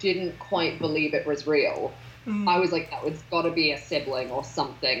 I didn't quite believe it was real. I was like, that it's got to be a sibling or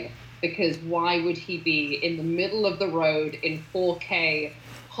something. Because why would he be in the middle of the road in 4K,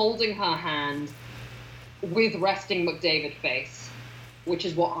 holding her hand, with resting McDavid face? Which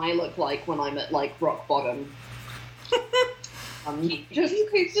is what I look like when I'm at, like, rock bottom.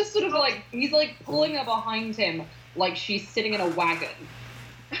 He's just sort of like, he's like pulling her behind him like she's sitting in a wagon.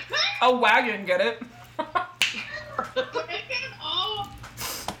 A wagon, get it?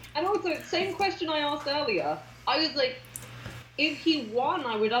 And also, same question I asked earlier. I was like, if he won,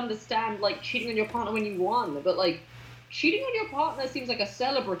 I would understand, like, cheating on your partner when you won. But, like, cheating on your partner seems like a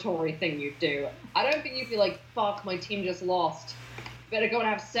celebratory thing you'd do. I don't think you'd be like, fuck, my team just lost. Better go and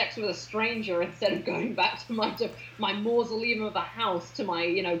have sex with a stranger instead of going back to my mausoleum of a house to my,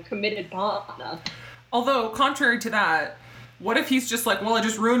 you know, committed partner. Although, contrary to that, what if he's just like, well, I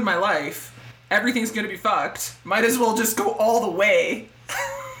just ruined my life. Everything's gonna be fucked. Might as well just go all the way.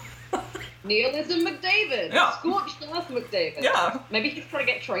 Nihilism McDavid. Yeah. Scorched earth McDavid. Yeah. Maybe he's trying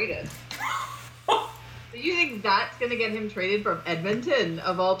to get traded. Do you think that's gonna get him traded from Edmonton,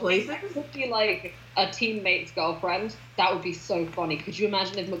 of all places? That would be like a teammate's girlfriend. That would be so funny. Could you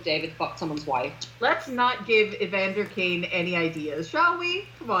imagine if McDavid fucked someone's wife? Let's not give Evander Kane any ideas, shall we?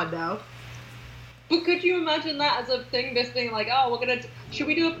 Come on now. But could you imagine that as a thing, this being like, oh, should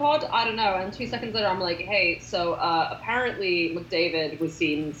we do a pod? I don't know. And 2 seconds later, I'm like, hey, so apparently McDavid was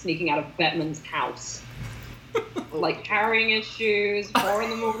seen sneaking out of Bettman's house. Like, carrying his shoes, 4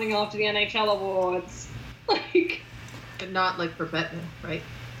 a.m. after the NHL awards. Like... But not, like, for Bettman, right?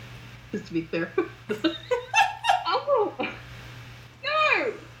 Just to be clear. Oh!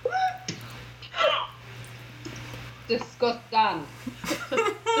 No! Disgusting.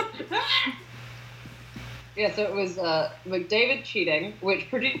 Yeah, so it was McDavid cheating, which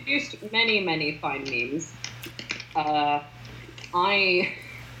produced many, many fine memes. I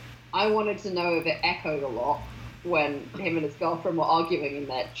wanted to know if it echoed a lot when him and his girlfriend were arguing in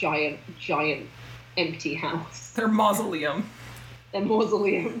that giant, giant empty house. Their mausoleum. Their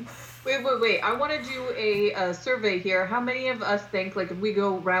mausoleum. Wait. I want to do a survey here. How many of us think, like, if we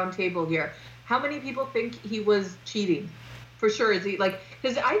go round table here, how many people think he was cheating? For sure, is he, like,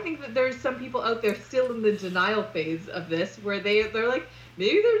 because I think that there's some people out there still in the denial phase of this, where they're like,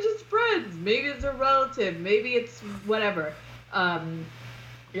 maybe they're just friends, maybe it's a relative, maybe it's whatever.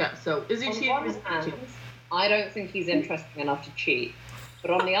 Yeah, so is he On cheating? one hand, I don't think he's interesting enough to cheat. But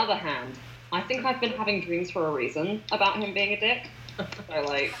on the other hand, I think I've been having dreams for a reason about him being a dick. So,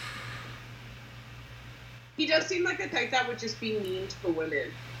 like... He does seem like the type that would just be mean to the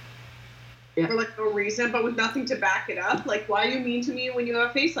women. Yeah. For, like, no reason, but with nothing to back it up. Like, why are you mean to me when you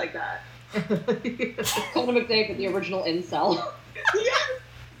have a face like that? Conor McDavid, the original incel. Yeah,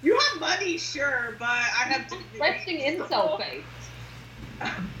 you have money, sure, but I have... Resting incel face.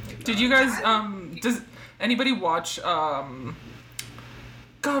 Did you guys, does anybody watch, God,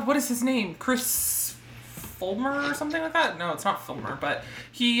 what is his name? Chris Fulmer or something like that? No, it's not Fulmer, but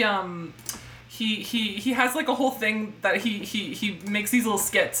he has like a whole thing that he makes these little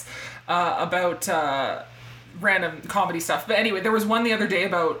skits about random comedy stuff. But anyway, there was one the other day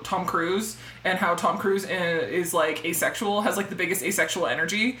about Tom Cruise and how Tom Cruise is like asexual, has like the biggest asexual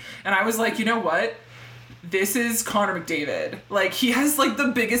energy. And I was like, you know what? This is Connor McDavid. Like, he has like the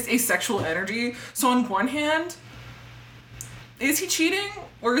biggest asexual energy. So on one hand, is he cheating?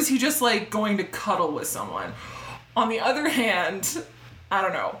 Or is he just like going to cuddle with someone? On the other hand, I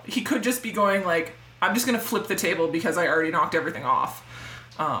don't know. He could just be going like, I'm just going to flip the table because I already knocked everything off.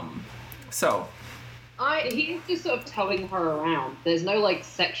 He's just sort of towing her around. There's no, like,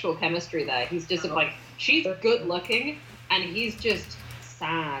 sexual chemistry there. He's just like, she's good looking, and he's just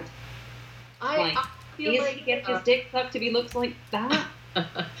sad. I feel like he gets his dick sucked if he looks like that.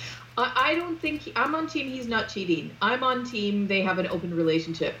 I don't think I'm on team he's not cheating. I'm on team they have an open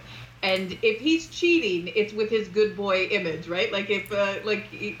relationship. And if he's cheating, it's with his good boy image, right? Like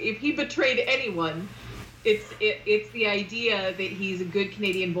if he betrayed anyone, it's the idea that he's a good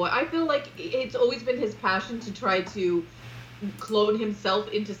Canadian boy. I feel like it's always been his passion to try to clone himself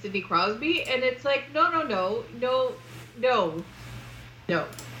into Sidney Crosby, and it's like no,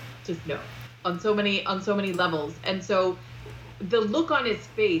 just no, on so many levels. And so the look on his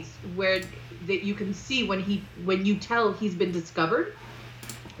face where that you can see when you tell he's been discovered,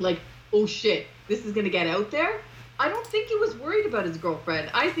 like, oh shit, this is gonna get out there. I don't think he was worried about his girlfriend.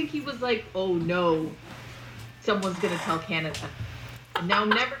 I think he was like, oh no, someone's gonna tell Canada. Now I'm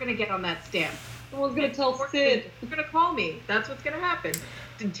never gonna get on that stamp. Someone's gonna tell Sid. They're gonna call me. That's what's gonna happen.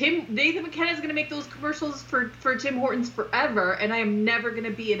 Nathan McKenna's gonna make those commercials for Tim Hortons forever, and I am never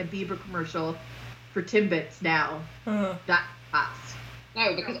gonna be in a Bieber commercial for Timbits now. That passed.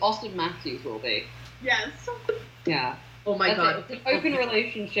 No, because Austin Matthews will be. Yes. Yeah. Oh my god. It's an open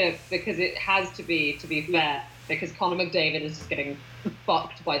relationship because it has to be fair, because Conor McDavid is just getting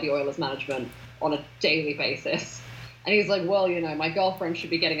fucked by the Oilers management on a daily basis. And he's like, well, you know, my girlfriend should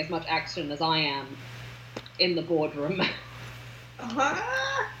be getting as much action as I am in the boardroom.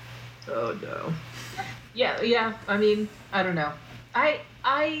 Oh no. Yeah. I mean, I don't know.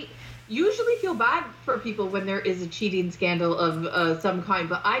 I usually feel bad for people when there is a cheating scandal of some kind,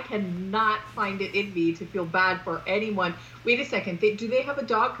 but I cannot find it in me to feel bad for anyone. Wait a second. Do they have a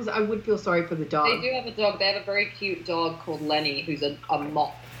dog? Because I would feel sorry for the dog. They do have a dog. They have a very cute dog called Lenny, who's a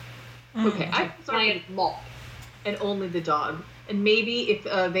mop. Okay, I feel sorry Giant mop. and only the dog. And maybe if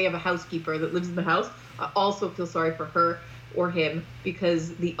they have a housekeeper that lives in the house, I also feel sorry for her or him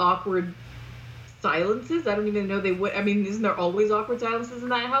because the awkward silences. I don't even know they would. I mean, isn't there always awkward silences in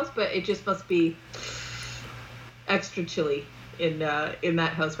that house? But it just must be extra chilly in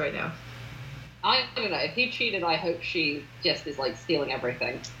that house right now. I don't know. If he cheated, I hope she just is like stealing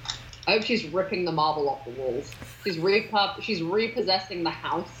everything. I hope she's ripping the marble off the walls. She's repossessing the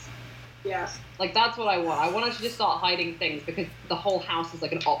house. Yes. Like, that's what I want. I want her to just start hiding things because the whole house is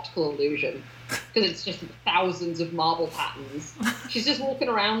like an optical illusion. Because it's just thousands of marble patterns. She's just walking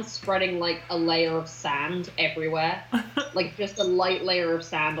around spreading like a layer of sand everywhere. Like just a light layer of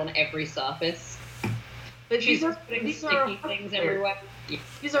sand on every surface. But She's these are putting sticky hockey things players. everywhere.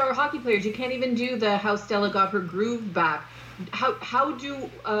 These are hockey players. You can't even do the how Stella got her groove back. How do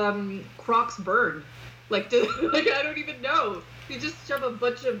Crocs burn? Like I don't even know. You just shove a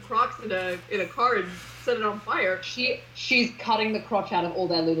bunch of Crocs in a car and set it on fire. She's cutting the crotch out of all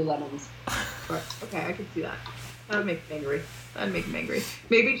their Lululemons. Right. Okay, I can see that. That would make me angry.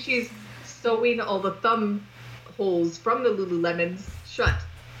 Maybe she's sewing all the thumb holes from the Lululemons shut.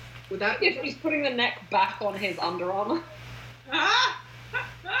 Would that? Yeah, she's putting the neck back on his Under Armour. Oh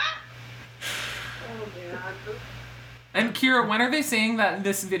man. And Kira, when are they saying that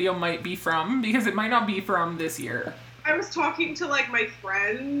this video might be from? Because it might not be from this year. I was talking to like my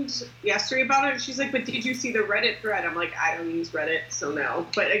friend yesterday about it, and she's like, "But did you see the Reddit thread?" I'm like, "I don't use Reddit, so no."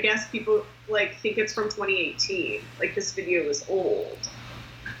 But I guess people like think it's from 2018. Like this video is old,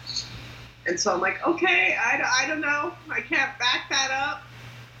 and so I'm like, "Okay, I don't know. I can't back that up."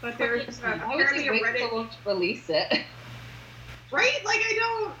 But there's I would apparently just a wait Reddit, for them to release it. right? Like I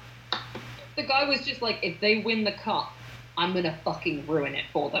don't. The guy was just like, if they win the cup, I'm gonna fucking ruin it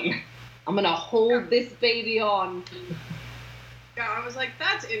for them. I'm gonna hold this baby on. Yeah, I was like,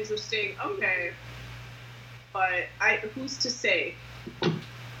 "That's interesting." Okay, but who's to say?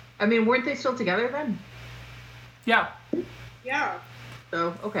 I mean, weren't they still together then? Yeah. Yeah.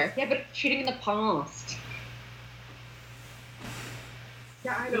 So okay. Yeah, but cheating in the past.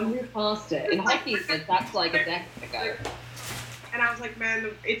 Yeah, I We know. moved past it. In hockey, that's like a decade ago. And I was like,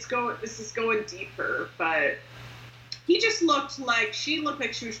 man, this is going deeper. But he just looked like she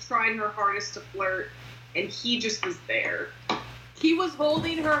was trying her hardest to flirt, and he just was there. He was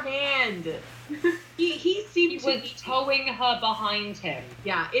holding her hand. He seemed He to was towing her behind him.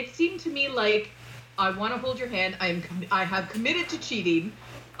 Yeah, it seemed to me like I want to hold your hand. I have committed to cheating.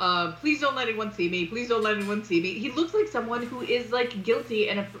 Please don't let anyone see me. Please don't let anyone see me. He looks like someone who is like guilty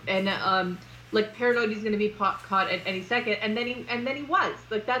and like paranoid he's gonna be caught at any second. And then he was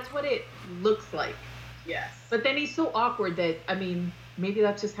like that's what it looks like. Yes. But then he's so awkward that I mean maybe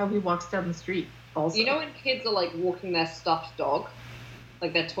that's just how he walks down the street. Also, You know when kids are like walking their stuffed dog,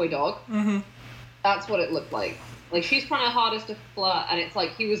 like their toy dog? Mm-hmm. That's what it looked like. Like she's trying her hardest to flirt, and it's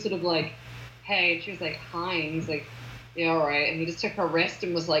like he was sort of like, "Hey," and she was like, "Hi," and he's like, "Yeah, all right," and he just took her wrist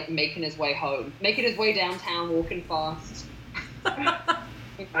and was like making his way home, making his way downtown, walking fast.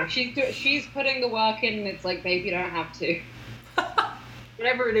 She's putting the work in, and it's like, babe, you don't have to.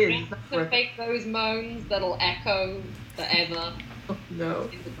 whatever it You is. don't It's not have to worth it. fake those moans that'll echo forever Oh, no.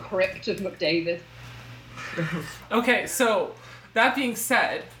 in the crypt of McDavid. Okay, so that being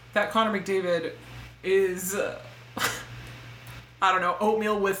said, that Connor McDavid is, I don't know,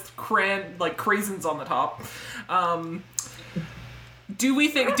 oatmeal with craisins on the top. Do we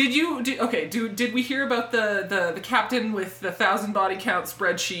think? Did we hear about the captain with the 1,000 body count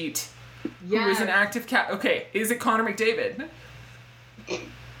spreadsheet? Yeah. Who is an active Okay, is it Connor McDavid?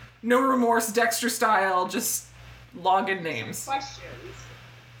 No remorse, Dexter style, just login names. Questions.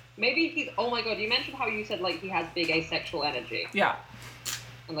 Maybe he's. Oh my god! You mentioned how you said like he has big asexual energy, Yeah.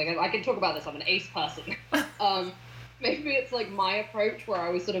 and like I can talk about this. I'm an ace person. Maybe it's like my approach where I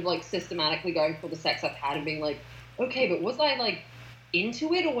was sort of like systematically going through the sex I've had and being like, okay, but was I like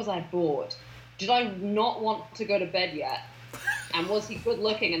into it or was I bored? Did I not want to go to bed yet? And was he good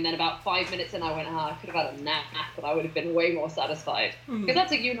looking? And then about 5 minutes in, I went, I could have had a nap, but I would have been way more satisfied. Because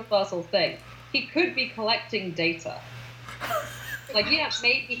that's a universal thing. He could be collecting data. Like, yeah,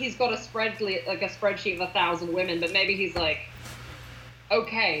 maybe he's got a spreadsheet of 1,000 women, but maybe he's like,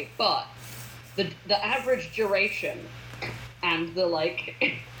 okay, but the average duration and the like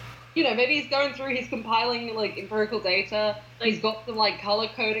you know, maybe he's going through, he's compiling, like, empirical data, he's got some, like, color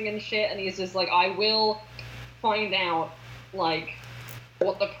coding and shit, and he's just like, I will find out, like,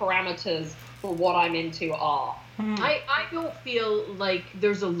 what the parameters for what I'm into are. I don't feel like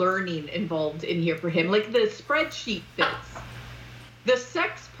there's a learning involved in here for him. Like, the spreadsheet fits. The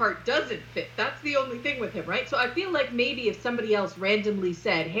sex part doesn't fit. That's the only thing with him, right? So I feel like maybe if somebody else randomly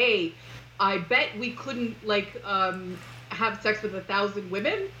said, hey, I bet we couldn't, like, have sex with 1,000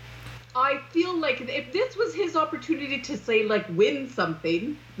 women, I feel like if this was his opportunity to say, like, win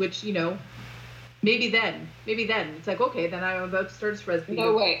something, which, you know, maybe then it's like, okay, then I'm about to start a spreadsheet.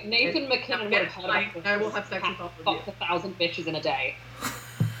 No way, Nathan McKinnon would have had I will have sex with all of you. Fuck 1,000 bitches in a day.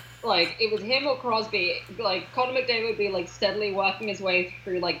 Like, it was him or Crosby. Like, Conor McDavid would be, like, steadily working his way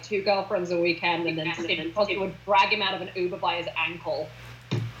through, like, 2 girlfriends a weekend, and then Crosby would drag him out of an Uber by his ankle.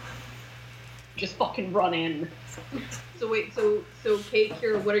 Just fucking run in. So wait, so Kate,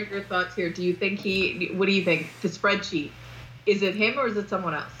 Kira, what are your thoughts here? Do you think what do you think? The spreadsheet, is it him or is it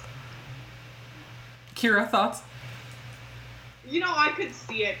someone else? Kira, thoughts? You know, I could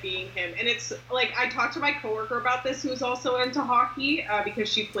see it being him. And it's like, I talked to my coworker about this who's also into hockey because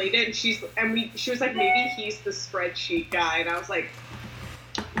she played it. And she was like, maybe he's the spreadsheet guy. And I was like,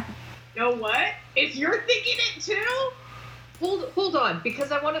 you know what? If you're thinking it too? Hold on,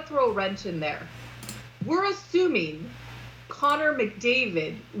 because I want to throw a wrench in there. We're assuming Connor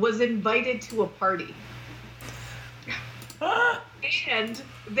McDavid was invited to a party. And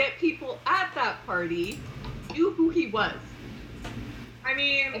that people at that party knew who he was. I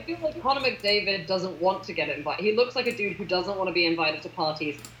mean, I feel like Conor McDavid doesn't want to get invited. He looks like a dude who doesn't want to be invited to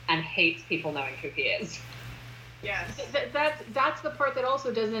parties and hates people knowing who he is. yes. That's the part that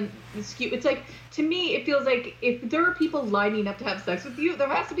also doesn't skew. It's like, to me, it feels like if there are people lining up to have sex with you, there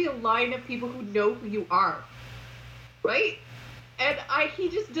has to be a line of people who know who you are. Right? And he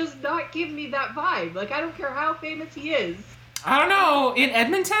just does not give me that vibe. Like, I don't care how famous he is. I don't know. In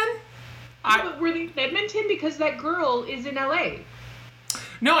Edmonton? But were they in Edmonton? Because that girl is in LA.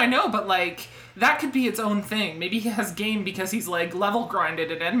 No, I know, but, like, that could be its own thing. Maybe he has game because he's, like, level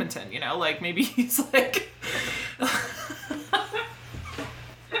grinded in Edmonton, you know? Like, maybe he's, like...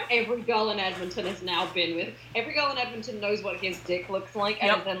 Every girl in Edmonton has now been with... Every girl in Edmonton knows what his dick looks like,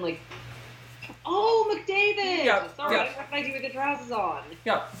 and then, like... Oh, McDavid! Yep. Sorry, Yep. I didn't recognize you with the trousers on.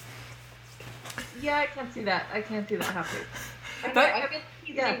 Yep. Yeah, I can't see that. I can't see that happening. I feel like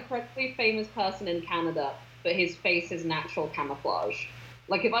he's an incredibly famous person in Canada, but his face is natural camouflage.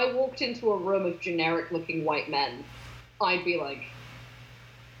 Like, if I walked into a room of generic-looking white men, I'd be like,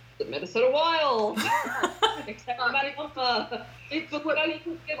 the Minnesota Wild! Except for Matty Bumper. But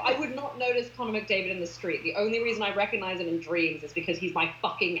I would not notice Conor McDavid in the street. The only reason I recognize him in dreams is because he's my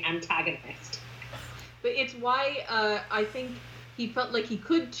fucking antagonist. But it's why I think he felt like he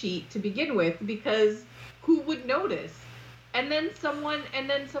could cheat to begin with, because who would notice? And then someone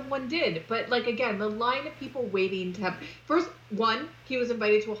did. But, like, again, the line of people waiting to have... First, 1, he was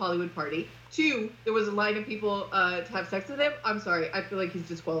invited to a Hollywood party. 2, there was a line of people to have sex with him. I'm sorry, I feel like he's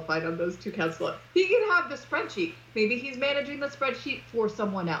disqualified on those 2 counts alone. He can have the spreadsheet. Maybe he's managing the spreadsheet for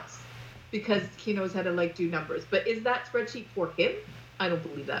someone else because he knows how to, like, do numbers. But is that spreadsheet for him? I don't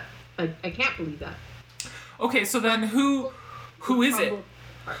believe that. I can't believe that. Okay, so then who is it?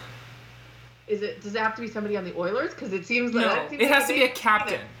 Does it have to be somebody on the Oilers? Because it seems like... No, it has to be a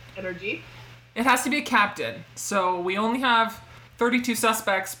captain. Energy. It has to be a captain. So we only have 32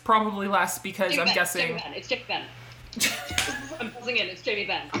 suspects, probably less because I'm guessing... Jamie Benn. It's Jamie Benn. I'm buzzing in. It's Jamie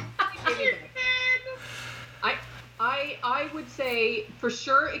Benn. I would say for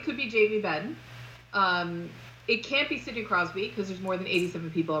sure it could be Jamie Benn. It can't be Sidney Crosby because there's more than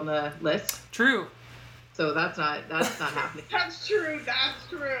 87 people on the list. True. So that's not happening. That's true. That's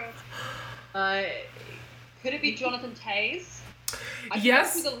true. Could it be Jonathan Toews?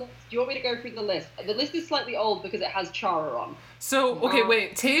 Yes. Do you want me to go through the list? The list is slightly old because it has Chara on. So, okay,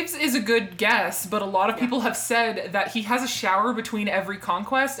 wait. Taves is a good guess, but a lot of people have said that he has a shower between every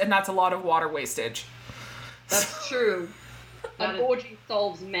conquest, and that's a lot of water wastage. That's true. An orgy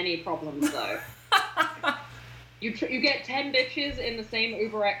solves many problems, though. You get 10 bitches in the same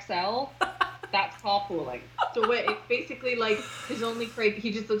Uber XL. That's carpooling. So wait, it's basically like his only criteria.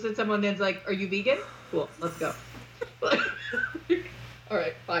 He just looks at someone and is like, "Are you vegan? Cool, let's go." All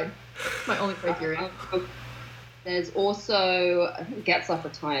right, fine. My only criteria. There's also, I think Getzlaff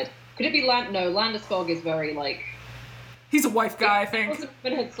retired. Could it be No, Landeskog is very, like... He's a wife guy, I If think. Wilson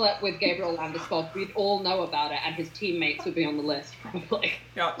had slept with Gabriel Landeskog, we'd all know about it, and his teammates would be on the list, probably.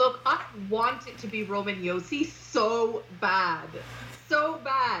 Yeah. Look, I want it to be Roman Josi so bad. So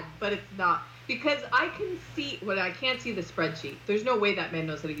bad, but it's not. because I can see, well, I can't see the spreadsheet. There's no way that man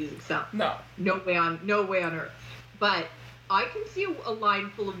knows how to use Excel. No. No way on earth. But I can see a line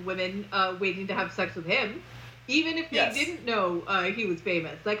full of women waiting to have sex with him, even if they Yes. didn't know he was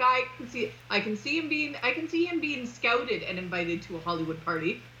famous. Like I can see him being scouted and invited to a Hollywood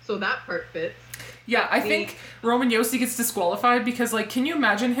party. So that part fits. Yeah, I think Roman Yossi gets disqualified because, like, can you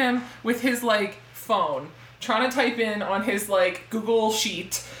imagine him with his, like, phone trying to type in on his, like, Google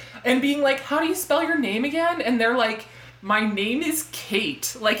sheet and being like, how do you spell your name again? And they're like, my name is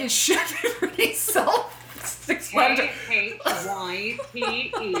Kate. Like, it should be pretty self-explanatory. K-H-Y-T-E-A.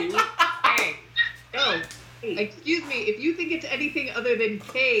 Oh, excuse me, if you think it's anything other than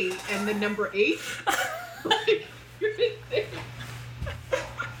K and the number 8, like, you're insane.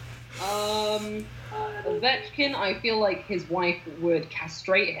 Ovechkin, I feel like his wife would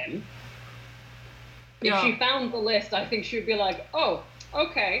castrate him. If she found the list, I think she would be like, oh,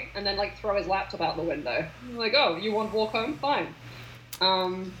 okay, and then, like, throw his laptop out the window. Like, oh, you want to walk home? Fine.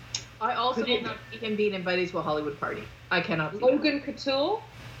 I also will not see him being invited to a Hollywood party. I cannot see that. Logan Couture?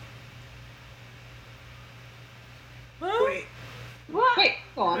 Wait. What? Wait,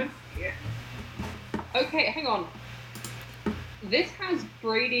 hold on. Yeah. Okay, hang on. This has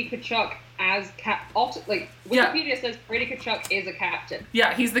Brady Tkachuk as like, Wikipedia says Brady Tkachuk is a captain.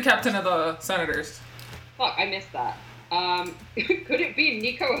 Yeah, he's the captain of the Senators. Fuck, I missed that. Could it be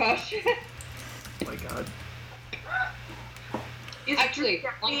Nico Hirsch? Oh my god. Actually,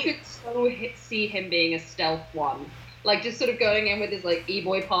 I could so see him being a stealth one. Like, just sort of going in with his, like,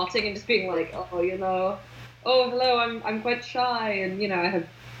 e-boy parting and just being like, oh, you know, oh, hello, I'm quite shy, and, you know, I have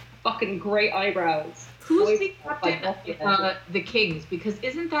fucking great eyebrows. Who's the captain of the Kings? Because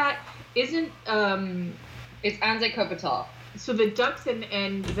isn't It's Anze Kopitar. so the Ducks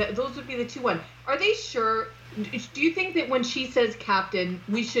and those would be the 2-1. Are they sure? Do you think that when she says captain,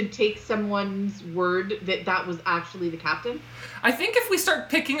 we should take someone's word that was actually the captain? I think if we start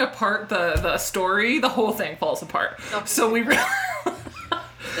picking apart the story, the whole thing falls apart. So we really...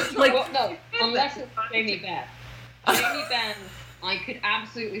 like, well, no, unless it's Jamie Benn. Jamie Benn, I could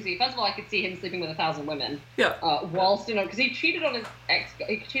absolutely see. First of all, I could see him sleeping with 1,000 women. Yeah. Whilst, you know, because he cheated on his ex.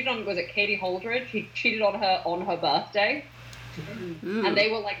 He cheated on, was it Katie Holdridge? He cheated on her birthday. And they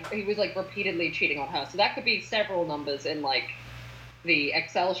were like, he was like repeatedly cheating on her. So that could be several numbers in like the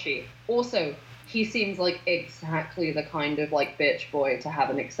Excel sheet. Also, he seems like exactly the kind of like bitch boy to have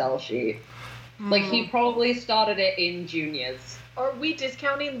an Excel sheet. Like, he probably started it in juniors. Are we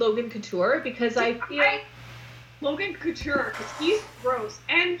discounting Logan Couture? Because I feel... Logan Couture, because he's gross.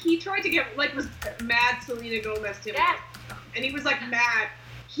 And he tried to get, like, was mad Selena Gomez did. Yeah. And he was, like, mad.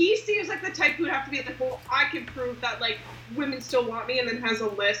 He seems like the type who would have to be like, well, I can prove that, like, women still want me, and then has a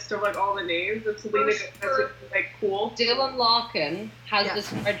list of, like, all the names that Selena Gomez would be, like, cool. Dylan Larkin has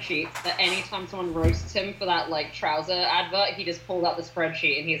the spreadsheet that anytime someone roasts him for that, like, trouser advert, he just pulls out the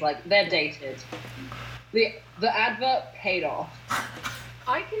spreadsheet and he's like, they're dated. The advert paid off.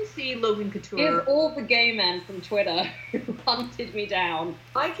 I can see Logan Couture. Here's all the gay men from Twitter who hunted me down.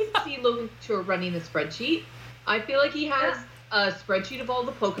 I can see Logan Couture running a spreadsheet. I feel like he has a spreadsheet of all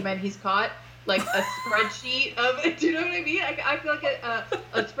the Pokemon he's caught, like a spreadsheet of, do you know what I mean? I feel like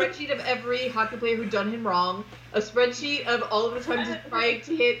a spreadsheet of every hockey player who done him wrong, a spreadsheet of all of the times he's trying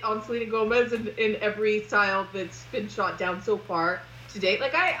to hit on Selena Gomez in every style that's been shot down so far to date.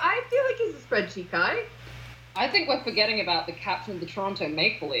 Like, I feel like he's a spreadsheet guy. I think we're forgetting about the captain of the Toronto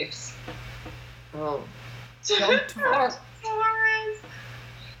Maple Leafs. Oh. John Torres.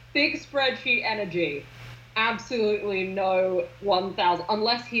 Big spreadsheet energy. Absolutely no 1,000.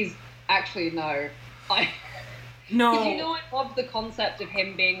 Unless he's actually no. no. Because you know, I love the concept of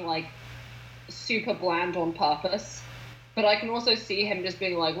him being like super bland on purpose. But I can also see him just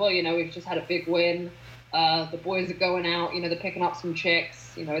being like, well, you know, we've just had a big win. The boys are going out. You know, they're picking up some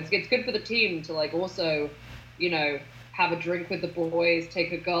chicks. You know, it's good for the team to like also, you know, have a drink with the boys,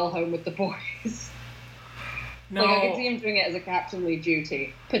 take a girl home with the boys. No. Like, I can see him doing it as a captainly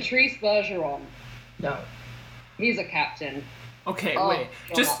duty. Patrice Bergeron. No. He's a captain. Okay, Oh, wait.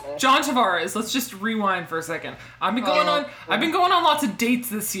 John Just Butler. John Tavares. Let's just rewind for a second. I've been going on lots of dates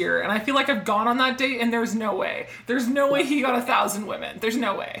this year, and I feel like I've gone on that date, and there's no way. There's no way he got 1,000 women. There's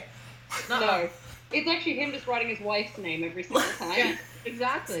no way. No. It's actually him just writing his wife's name every single time. Yeah,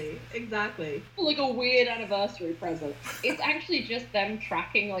 exactly. Like a weird anniversary present. It's actually just them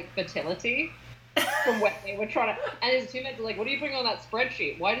tracking like fertility from when they were trying to. And his teammates are like, "What are you putting on that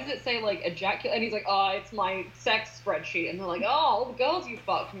spreadsheet? Why does it say like ejaculate?" And he's like, "Oh, it's my sex spreadsheet." And they're like, "Oh, all the girls you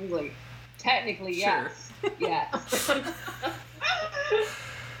fucked." And he's like, "Technically, yes, yes."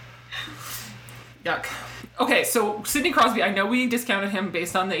 Yuck. Okay, so Sidney Crosby, I know we discounted him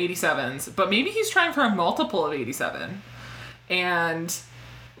based on the 87s, but maybe he's trying for a multiple of 87. And,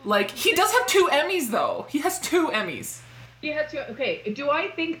 like, he does have 2 Emmys, though. He has 2 Emmys. He had to. Okay, do I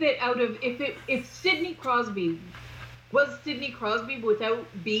think that if Sidney Crosby was Sidney Crosby without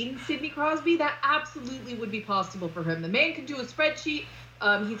being Sidney Crosby, that absolutely would be possible for him. The man can do a spreadsheet.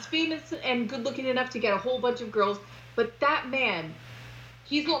 He's famous and good looking enough to get a whole bunch of girls, but that man,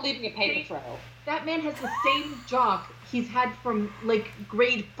 he's not leaving a paper trail. That man has the same jock he's had from like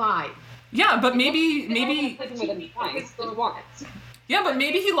grade 5. Yeah, but maybe. Yeah, but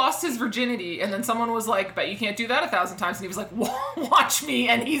maybe he lost his virginity, and then someone was like, "Bet you can't do that 1,000 times," and he was like, "Watch me,"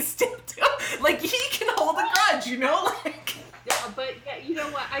 and he's still like he can hold a grudge, you know, like. Yeah, but yeah, you know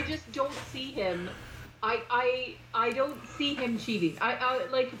what? I just don't see him. I don't see him cheating. I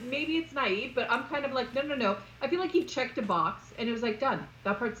like maybe it's naive, but I'm kind of like no. I feel like he checked a box, and it was like done.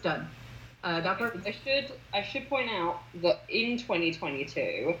 That part's done. That part. I should point out that in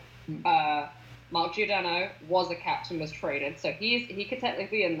 2022. Mark Giordano was a captain, was traded, so he could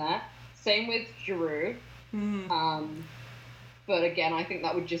technically be in there. Same with Giroux. But again, I think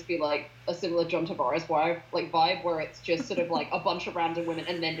that would just be like a similar John Tavares vibe, where it's just sort of like a bunch of random women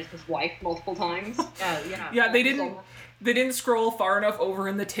and then just his wife multiple times. Yeah, they didn't scroll far enough over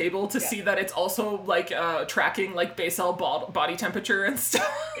in the table to see that it's also like tracking like base cell body temperature and stuff.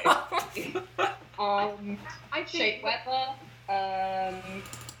 I think Shea Weber.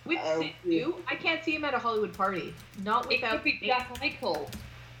 With Sidhu, I can't see him at a Hollywood party. Not without. It could be Jack Eichel.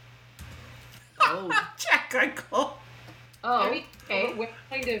 Oh, Jack Eichel. Oh, I mean, okay. we're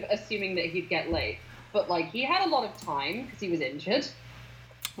kind of assuming that he'd get late, but like he had a lot of time because he was injured.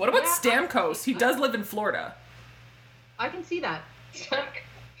 What about Stamkos? He does live in Florida. I can see that.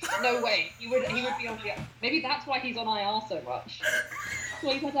 No way. He would be on the. Maybe that's why he's on IR so much.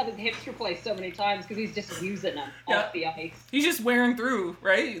 Well, he's had to have his hips replaced so many times because he's just using them off the ice. He's just wearing through,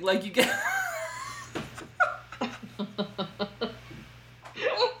 right? Like you get. Oh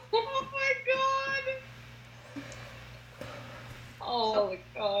my god! Oh my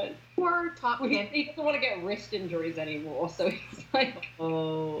god. Poor top man. He doesn't want to get wrist injuries anymore, so he's like,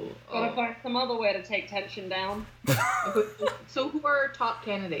 gotta find some other way to take tension down. So who are our top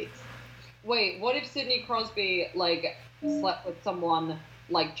candidates? Wait, what if Sidney Crosby like slept with someone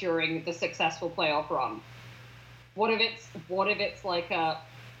like during the successful playoff run? What if it's like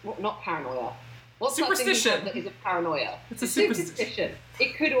not paranoia? What's superstition? That isn't paranoia. It's a superstition.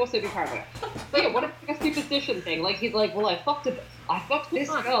 It could also be paranoia. But yeah, what if it's like a superstition thing? Like he's like, well, I fucked this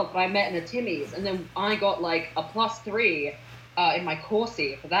girl that I met in a Timmy's, and then I got like a +3 in my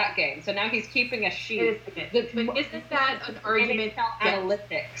Corsi for that game. So now he's keeping a sheet. But isn't that an argument?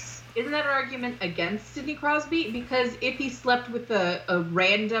 Analytics. Isn't that an argument against Sidney Crosby? Because if he slept with a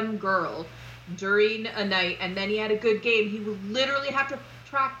random girl during a night and then he had a good game, he would literally have to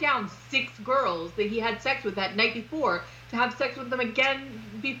track down 6 girls that he had sex with that night before to have sex with them again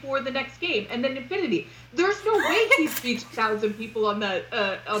before the next game, and then infinity. There's no way he's reached 1,000 people on that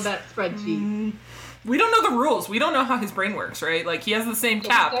spreadsheet. We don't know the rules. We don't know how his brain works, right? Like he has the same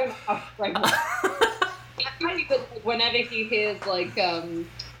cap. Whenever he hears like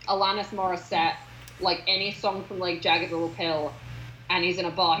Alanis Morissette, like any song from like Jagged Little Pill, and he's in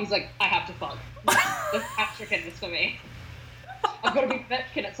a bar, he's like, I have to fuck. There's Patrick in this for me. I've got to be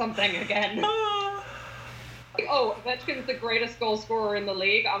Ovechkin at something again. Like, oh, Ovechkin's the greatest goal scorer in the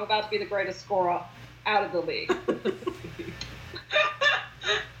league. I'm about to be the greatest scorer out of the league.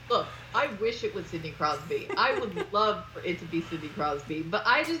 Look, I wish it was Sidney Crosby. I would love for it to be Sidney Crosby, but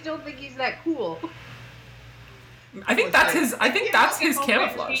I just don't think he's that cool. I think that's his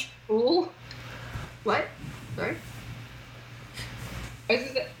camouflage. Cool. What? Sorry?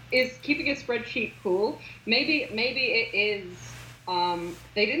 Is keeping a spreadsheet cool? Maybe it is.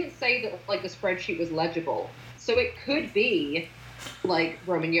 They didn't say that like the spreadsheet was legible, so it could be like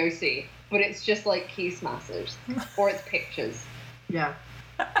Roman Yossi, but it's just like key smashes or it's pictures. Yeah.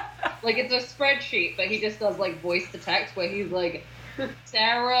 Like it's a spreadsheet, but he just does like voice to text where he's like,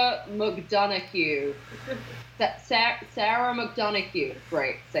 Sarah McDonough. Sarah McDonough.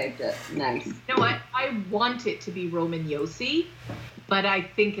 Great, saved it. Nice. You know what? I want it to be Roman Yossi, but I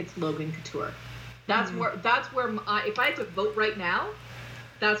think it's Logan Couture. That's where if I had to vote right now,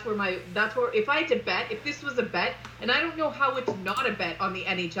 that's where if I had to bet, if this was a bet, and I don't know how it's not a bet on the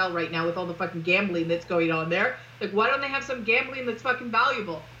NHL right now with all the fucking gambling that's going on there. Like, why don't they have some gambling that's fucking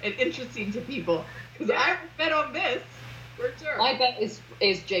valuable and interesting to people? Because I would bet on this for sure. My bet is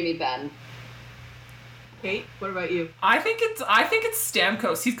Jamie Benn. Kate, what about you? I think it's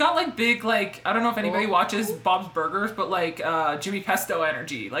Stamkos. He's got like big, like, I don't know if anybody watches Bob's Burgers, but like Jimmy Pesto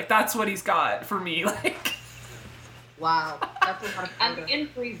energy. Like that's what he's got for me. Like, Wow, that's a lot of And powder. the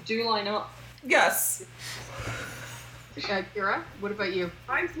injuries do line up. yes. Kira, what about you?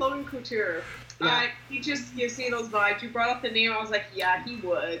 Mine's Logan Couture. Yeah. He just gives me those vibes. You brought up the name, I was like, yeah, he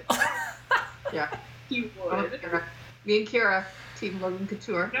would. Yeah. He Oh, would. Kira. Me and Kira, Team Logan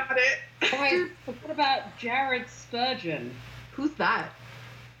Couture. Got it. Guys, what about Jared Spurgeon? Who's that?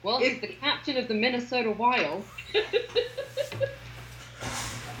 Well, he's the captain of the Minnesota Wild.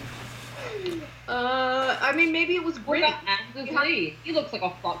 I mean, maybe it was What great. about Anders Lee? He looks like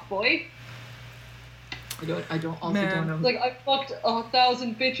a fuckboy. I don't Man. know. Like, I fucked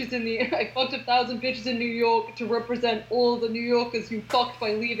 1,000 bitches in New York to represent all the New Yorkers who fucked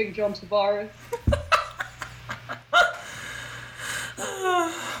by leaving John Tavares.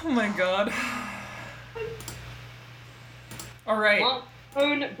 Oh my god. All right. Mark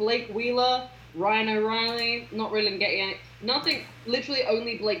Stone, Blake Wheeler, Ryan O'Reilly, not really getting it. Nothing, literally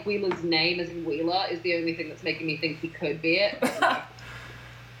only Blake Wheeler's name as in Wheeler is the only thing that's making me think he could be it.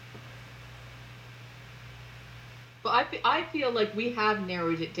 But I feel like we have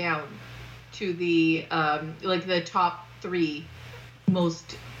narrowed it down to the like the top 3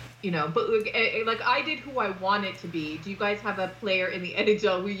 most, you know. But like I did who I want it to be. Do you guys have a player in the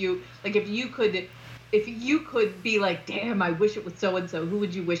NHL who you like? If you could be like, damn, I wish it was so and so. Who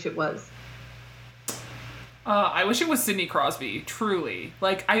would you wish it was? I wish it was Sidney Crosby, truly.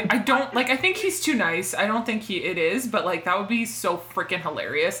 Like, I don't, like, I think he's too nice. I don't think it is, but, like, that would be so freaking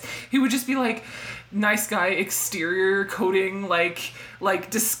hilarious. He would just be, like, nice guy exterior coating, like,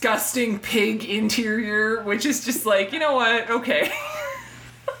 disgusting pig interior, which is just, like, you know what? Okay.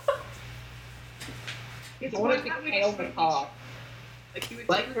 It's I want to one that be would Kale just make me McCarr. shocked. Like, he would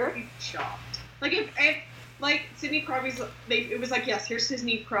Like just her? be shocked. Like, if like, Sidney Crosby's, it was like, yes, here's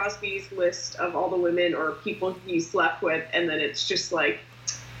Sidney Crosby's list of all the women or people he slept with, and then it's just like,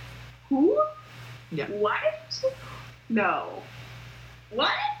 who? Yeah. What? No. What?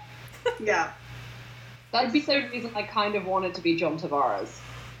 Yeah. That's the same reason I kind of wanted to be John Tavares.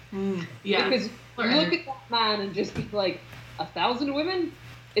 Yeah. Because look at that man and just be like, 1,000 women?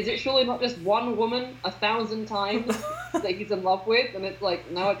 Is it surely not just one woman 1,000 times that he's in love with? And it's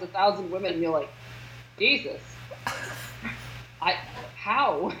like, no, it's 1,000 women, and you're like, Jesus.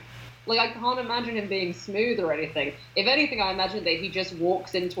 How? Like, I can't imagine him being smooth or anything. If anything, I imagine that he just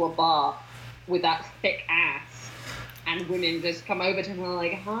walks into a bar with that thick ass, and women just come over to him and are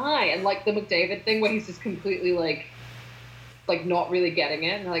like, hi. And like the McDavid thing where he's just completely like not really getting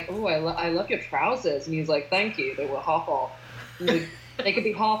it. And they're like, oh, I love your trousers. And he's like, thank you. They were half off. And he's like, they could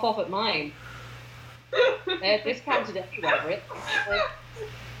be half off at mine. They're discounted anywhere, Brit. Like,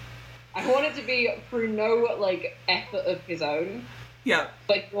 I want it to be through no, like, effort of his own. Yeah.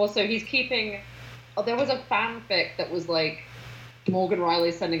 But also, he's keeping... Oh, there was a fanfic that was, like, Morgan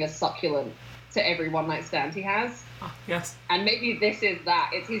Riley sending a succulent to every one-night stand he has. Oh, yes. And maybe this is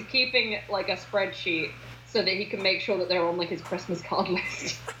that. He's keeping, like, a spreadsheet so that he can make sure that they're on, like, his Christmas card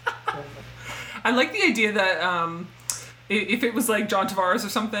list. I like the idea that, if it was like John Tavares or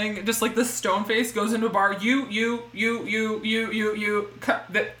something, just like the stone face goes into a bar, you,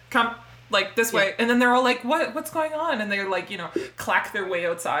 come like this way, and then they're all like, what's going on? And they're like, you know, clack their way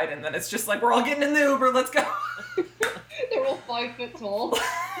outside, and then it's just like, we're all getting in the Uber, let's go. They're all 5 foot tall.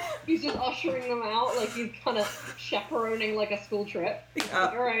 He's just ushering them out like he's kind of chaperoning like a school trip. Yeah.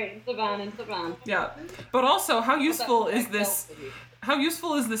 Like, all right, into the van. Yeah, but also, how useful That's is this? How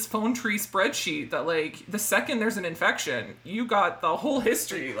useful is this phone tree spreadsheet that, like, the second there's an infection, you got the whole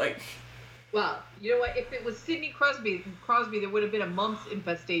history, like... Well, you know what? If it was Sidney Crosby, there would have been a mumps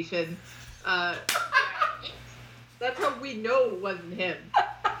infestation. That's how we know it wasn't him.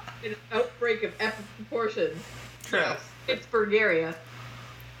 An outbreak of epic proportions. True. Pittsburgh area.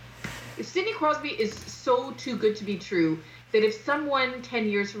 Sidney Crosby is so too good to be true that if someone 10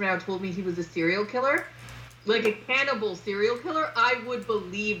 years from now told me he was a serial killer, like a cannibal serial killer, I would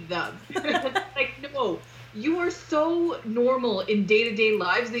believe them. Like, no, you are so normal in day-to-day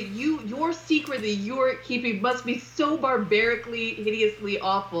lives that your secret that you are keeping must be so barbarically, hideously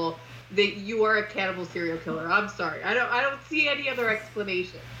awful that you are a cannibal serial killer. I'm sorry. I don't see any other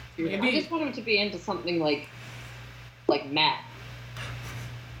explanation. Maybe- I just want him to be into something like meth.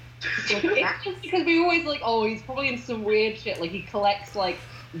 Like, it's just because we always like, oh, he's probably in some weird shit. Like, he collects like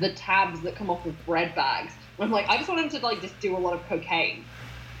the tabs that come off of bread bags. And I'm like, I just want him to like just do a lot of cocaine.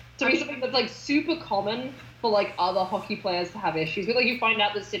 To be something that's like super common for like other hockey players to have issues with. Like, you find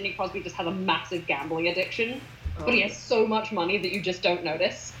out that Sidney Crosby just has a massive gambling addiction, but he has so much money that you just don't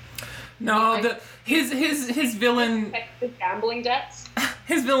notice. No, his villain His gambling debts.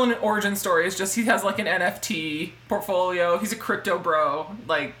 his villain origin story is just he has like an NFT portfolio. He's a crypto bro.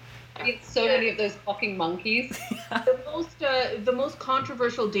 Like, It's so many of those fucking monkeys. The most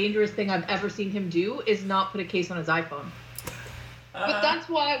controversial, dangerous thing I've ever seen him do is not put a case on his iPhone. But that's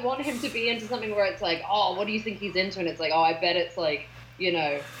why I want him to be into something where it's like, oh, what do you think he's into? And it's like, oh, I bet it's like, you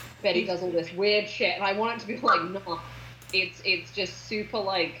know, bet he does all this weird shit. And I want it to be like, no, it's just super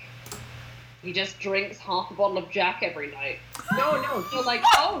like, he just drinks half a bottle of Jack every night. No. You're like,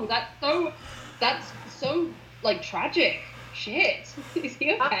 oh, that's so like tragic. Shit. Is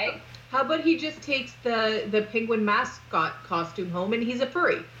he okay? How about he just takes the penguin mascot costume home and he's a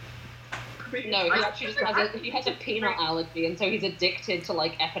furry? No, he actually just has a peanut allergy, and so he's addicted to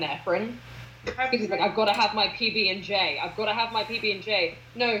like epinephrine. Because he's like, I've got to have my PB&J. I've got to have my PB&J.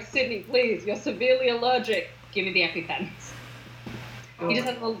 No, Sydney, please, you're severely allergic. Give me the EpiPens. Oh. He just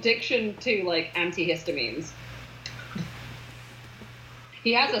has an addiction to like antihistamines.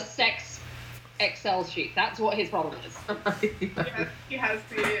 He has a sex Excel sheet. That's what his problem is. He has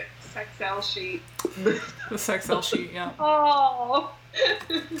the Sexcel sheet. The Sexcel sheet, yeah. Oh.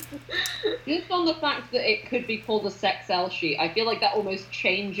 Just on the fact that it could be called a Sexcel sheet, I feel like that almost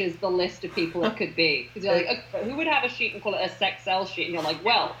changes the list of people it could be. Because you're like, okay, who would have a sheet and call it a Sexcel sheet? And you're like,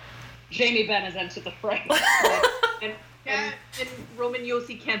 well, Jamie Benn has entered the frame. and Roman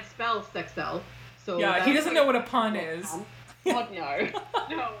Yossi can't spell Sexcel. So yeah, he doesn't know what a pun is. God, no.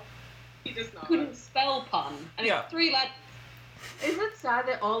 No, he does not. Couldn't spell pun. And it's 3 letters. Is it sad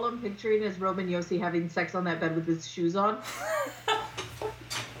that all I'm picturing is Roman Yossi having sex on that bed with his shoes on?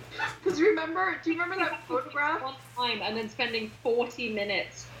 Because do you remember that photograph? One time and then spending 40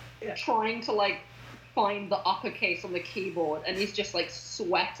 minutes trying to like find the uppercase on the keyboard, and he's just like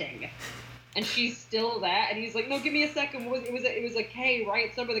sweating, and she's still there, and he's like, no, give me a second. It was a K, right?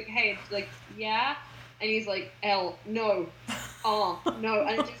 It's over the K. And she's like, yeah, and he's like, L, no, R, no,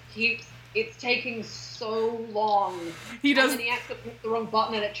 and it just keeps. It's taking so long. He does. And then he accidentally hits the wrong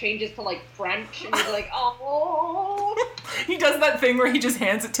button and it changes to like French, and he's like, oh. He does that thing where he just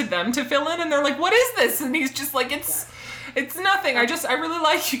hands it to them to fill in, and they're like, what is this? And he's just like, it's nothing. I really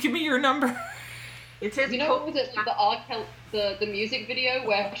like you. Give me your number. It's his. You know what was it? Like the music video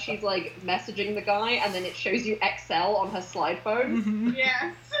where she's like messaging the guy, and then it shows you Excel on her slide phone. Mm-hmm.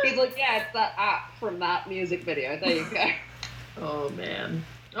 Yes. He's like, yeah, it's that app from that music video. There you go. Oh man.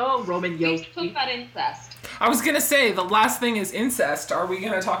 Oh, Roman Yossi. Talk about incest. I was gonna say the last thing is incest. Are we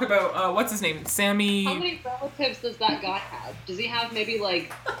gonna talk about what's his name? Sammy. How many relatives does that guy have? Does he have maybe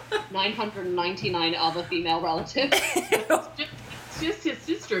like 999 other female relatives? It's just his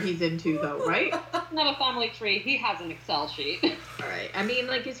sister he's into though, right? He doesn't have a family tree. He has an Excel sheet. All right. I mean,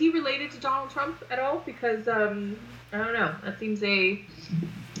 like, is he related to Donald Trump at all? Because I don't know. That seems a.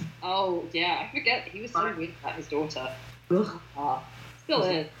 Oh yeah, I forget. He was so weird about his daughter. Ugh. Still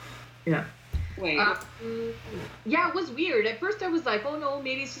is. Yeah. Wait. Yeah, it was weird. At first I was like, oh no,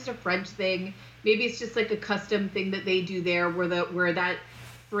 maybe it's just a French thing. Maybe it's just like a custom thing that they do there where that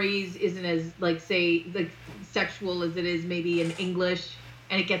phrase isn't as like say like sexual as it is maybe in English,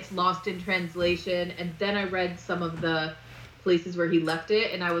 and it gets lost in translation. And then I read some of the places where he left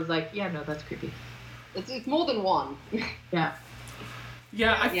it, and I was like, yeah, no, that's creepy. It's more than one. Yeah.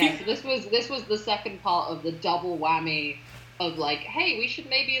 Yeah, so this was the second part of the double whammy of like, hey, we should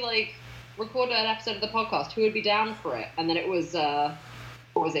maybe like record an episode of the podcast. Who would be down for it? And then it was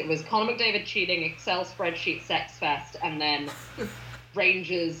what was it? It was Conor McDavid cheating, Excel spreadsheet sex fest, and then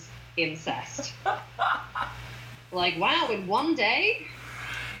Rangers incest. Like, wow, in one day?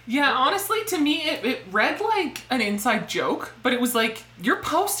 Yeah, honestly, to me, it read like an inside joke, but it was like, you're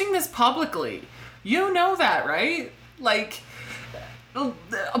posting this publicly. You know that, right? Like,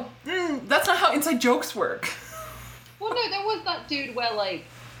 that's not how inside jokes work. Well, no, there was that dude where, like,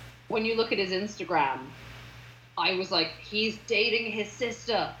 when you look at his Instagram, I was like, he's dating his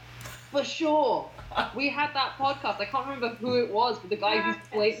sister. For sure. We had that podcast. I can't remember who it was, but the guy who's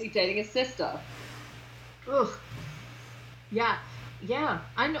blatantly dating his sister. Ugh. Yeah.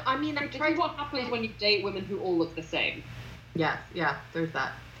 I know. I mean, I This tried. is what happens when you date women who all look the same. Yeah. There's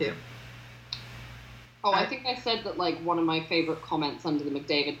that too. Oh, I think I said that, like, one of my favorite comments under the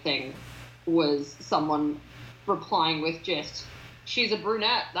McDavid thing was someone replying with just, she's a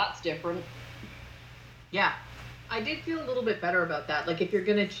brunette, that's different. Yeah. I did feel a little bit better about that. Like, if you're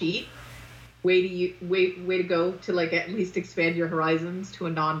gonna cheat, way to go to like at least expand your horizons to a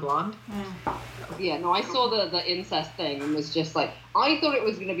non-blonde. Yeah, no, I saw the incest thing and was just like, I thought it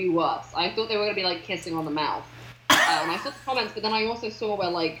was going to be worse. I thought they were going to be like kissing on the mouth. And I saw the comments, but then I also saw where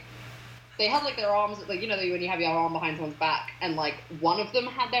like they had like their arms, like, you know, when you have your arm behind someone's back, and like one of them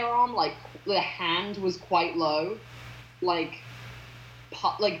had their arm, like the hand was quite low, like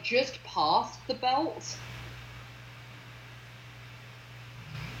just past the belt.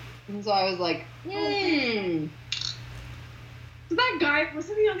 And so I was like, So that guy,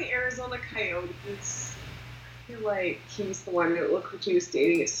 wasn't he on the Arizona Coyotes? I feel like he's the one that looked like he was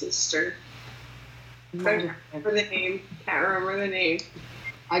dating his sister. I can't remember the name.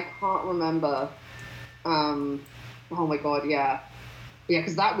 I can't remember. Oh my god, yeah. Yeah,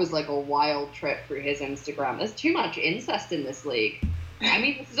 because that was like a wild trip through his Instagram. There's too much incest in this league. I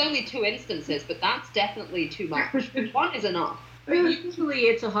mean, this is only 2 instances, but that's definitely too much. 1 is enough. But usually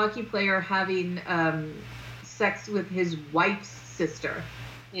it's a hockey player having sex with his wife's sister.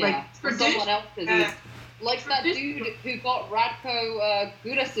 Yeah, like for someone else's. Like that dude who got Radko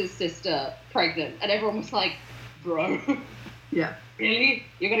Gudas's sister pregnant, and everyone was like, bro. Yeah. Really?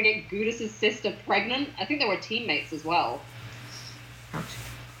 You're going to get Gudas's sister pregnant? I think they were teammates as well. Ouch.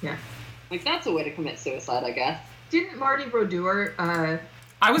 Yeah. Like, that's a way to commit suicide, I guess. Didn't Marty Brodeur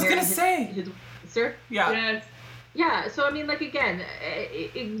I was gonna say. his sister? Yeah. Yes. Yeah, so I mean, like, again,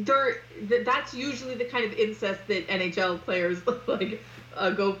 that's usually the kind of incest that NHL players like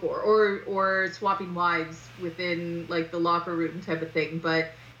go for, or swapping wives within like the locker room type of thing.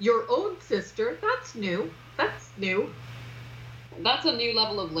 But your own sister, that's new. That's new. That's a new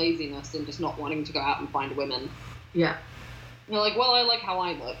level of laziness and just not wanting to go out and find women. Yeah. You're like, well, I like how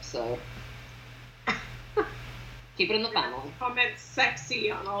I look, so keep it in the family. Comment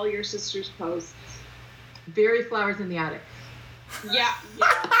sexy on all your sister's posts. Very flowers in the attic. Yeah.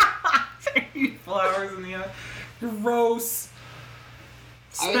 Flowers in the eye. Gross.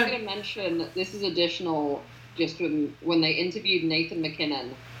 I was going to mention, this is additional, just when they interviewed Nathan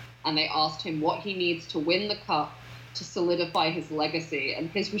McKinnon and they asked him what he needs to win the cup to solidify his legacy, and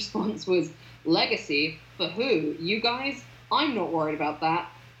his response was, legacy? For who? You guys? I'm not worried about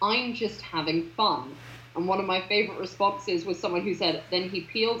that. I'm just having fun. And one of my favorite responses was someone who said, then he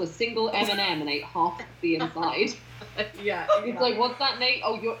peeled a single M&M and ate half the inside. Yeah. It's like, what's that, Nate?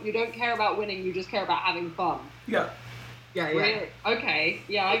 Oh, you don't care about winning, you just care about having fun. Yeah. Yeah. Really? Okay.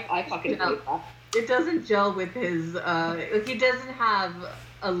 Yeah, I fucking believe that. It doesn't gel with his, like, he doesn't have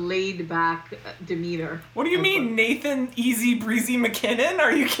a laid back demeanor. What do you mean, Nathan Easy Breezy McKinnon?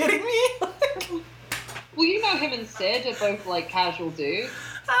 Are you kidding me? Well, you know him and Sid are both, like, casual dudes.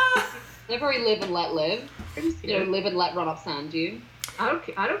 They're very live and let live. You know, live and let run up sand dune. I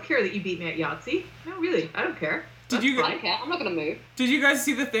don't care that you beat me at Yahtzee. No, really, I don't care. I don't care. I'm not gonna move. Did you guys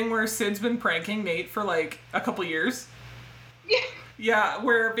see the thing where Sid's been pranking Nate for like a couple years? Yeah. Yeah,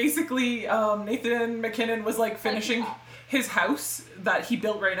 where basically Nathan McKinnon was like finishing his house that he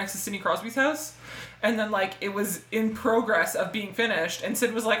built right next to Sidney Crosby's house, and then like it was in progress of being finished, and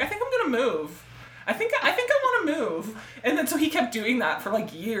Sid was like, I think I'm gonna move. I think I want to move. And then so he kept doing that for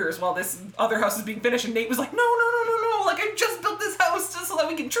like years while this other house was being finished, and Nate was like, no, like I just built this house just so that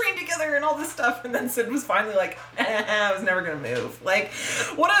we can train together and all this stuff. And then Sid was finally like, I was never gonna move. Like,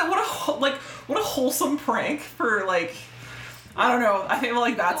 what a wholesome prank for like, I don't know. I think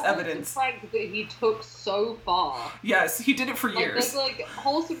like that's evidence. Prank that he took so far. Yes, he did it for Like, years. there's like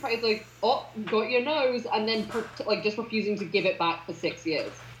wholesome prank, like, oh, got your nose, and then like just refusing to give it back for 6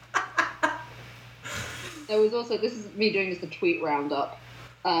 years. There was also, this is me doing just a tweet roundup.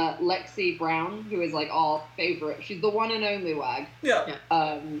 Lexi Brown, who is like our favorite. She's the one and only wag. Yeah.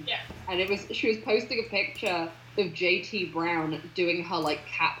 And she was posting a picture of JT Brown doing her like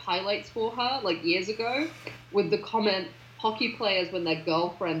cap highlights for her like years ago, with the comment, hockey players when their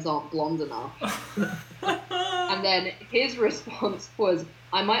girlfriends aren't blonde enough. And then his response was,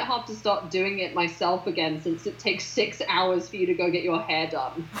 I might have to start doing it myself again since it takes 6 hours for you to go get your hair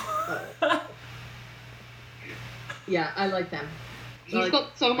done. Yeah, I like them. He's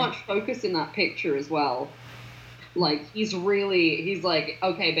got so much focus in that picture as well. Like, he's like,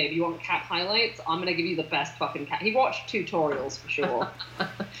 okay, babe, you want cap highlights? I'm gonna give you the best fucking cap. He watched tutorials for sure.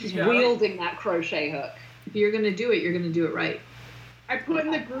 He's wielding that crochet hook. If you're gonna do it, you're gonna do it right. I put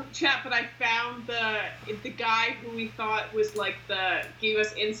in the group chat, but I found the guy who we thought was like gave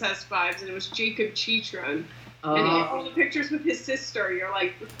us incest vibes, and it was Jacob Chitron. And he had all the pictures with his sister. You're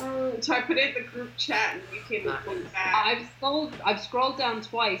like, so I put it in the group chat, and we came up with that. I've scrolled down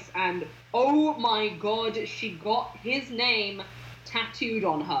twice, and oh my god, she got his name tattooed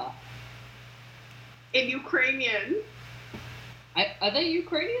on her. In Ukrainian. Are they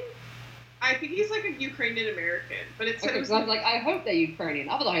Ukrainian? I think he's like a Ukrainian American, but it said Okay, so I was like, I hope they're Ukrainian.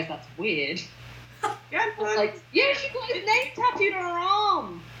 Otherwise, that's weird. Yeah, Like, yeah, she got his name tattooed on her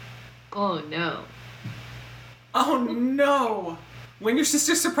arm. Oh no. Oh no. When your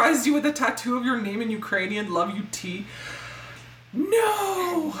sister surprises you with a tattoo of your name in Ukrainian, love you, T.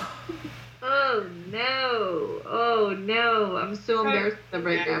 No! Oh no, I'm so embarrassed of them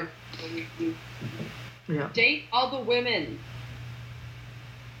right now. Yeah. Date other women.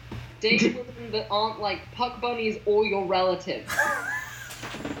 Date women that aren't like puck bunnies or your relatives.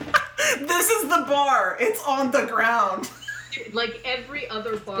 This is the bar. It's on the ground. Like every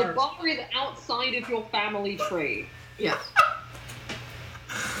other The bar. bar is outside of your family tree. Yes.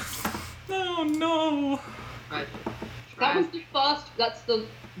 Oh no. Right. That was the first. That's the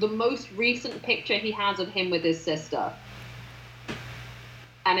most recent picture he has of him with his sister,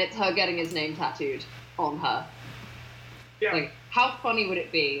 and it's her getting his name tattooed on her. Yeah. Like, how funny would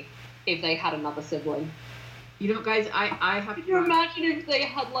it be if they had another sibling? You know, guys, I have Could you imagine if they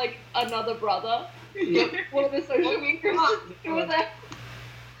had like another brother? Yeah. One of the social media who was there.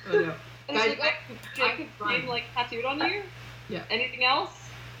 Oh, no. And Guys, it's like, oh, Jacob's I- name like tattooed on you? Yeah. Anything else?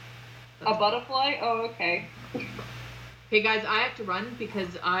 A butterfly? Oh, okay. Hey guys, I have to run because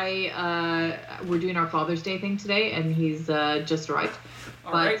we're doing our Father's Day thing today, and he's just arrived.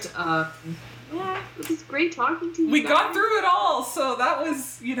 All But right. yeah, it was great talking to you. We got guys. through it all, so that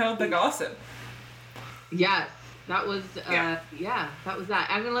was, the gossip. Yes, that was Yeah. that was that.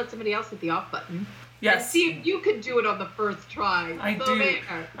 I'm gonna let somebody else hit the off button. And Yes, see if you could do it on the first try. I So do. there.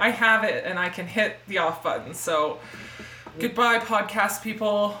 I have it, and I can hit the off button. So, goodbye, podcast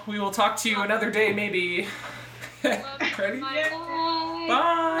people. We will talk to you another day, maybe. Ready? Bye. Bye.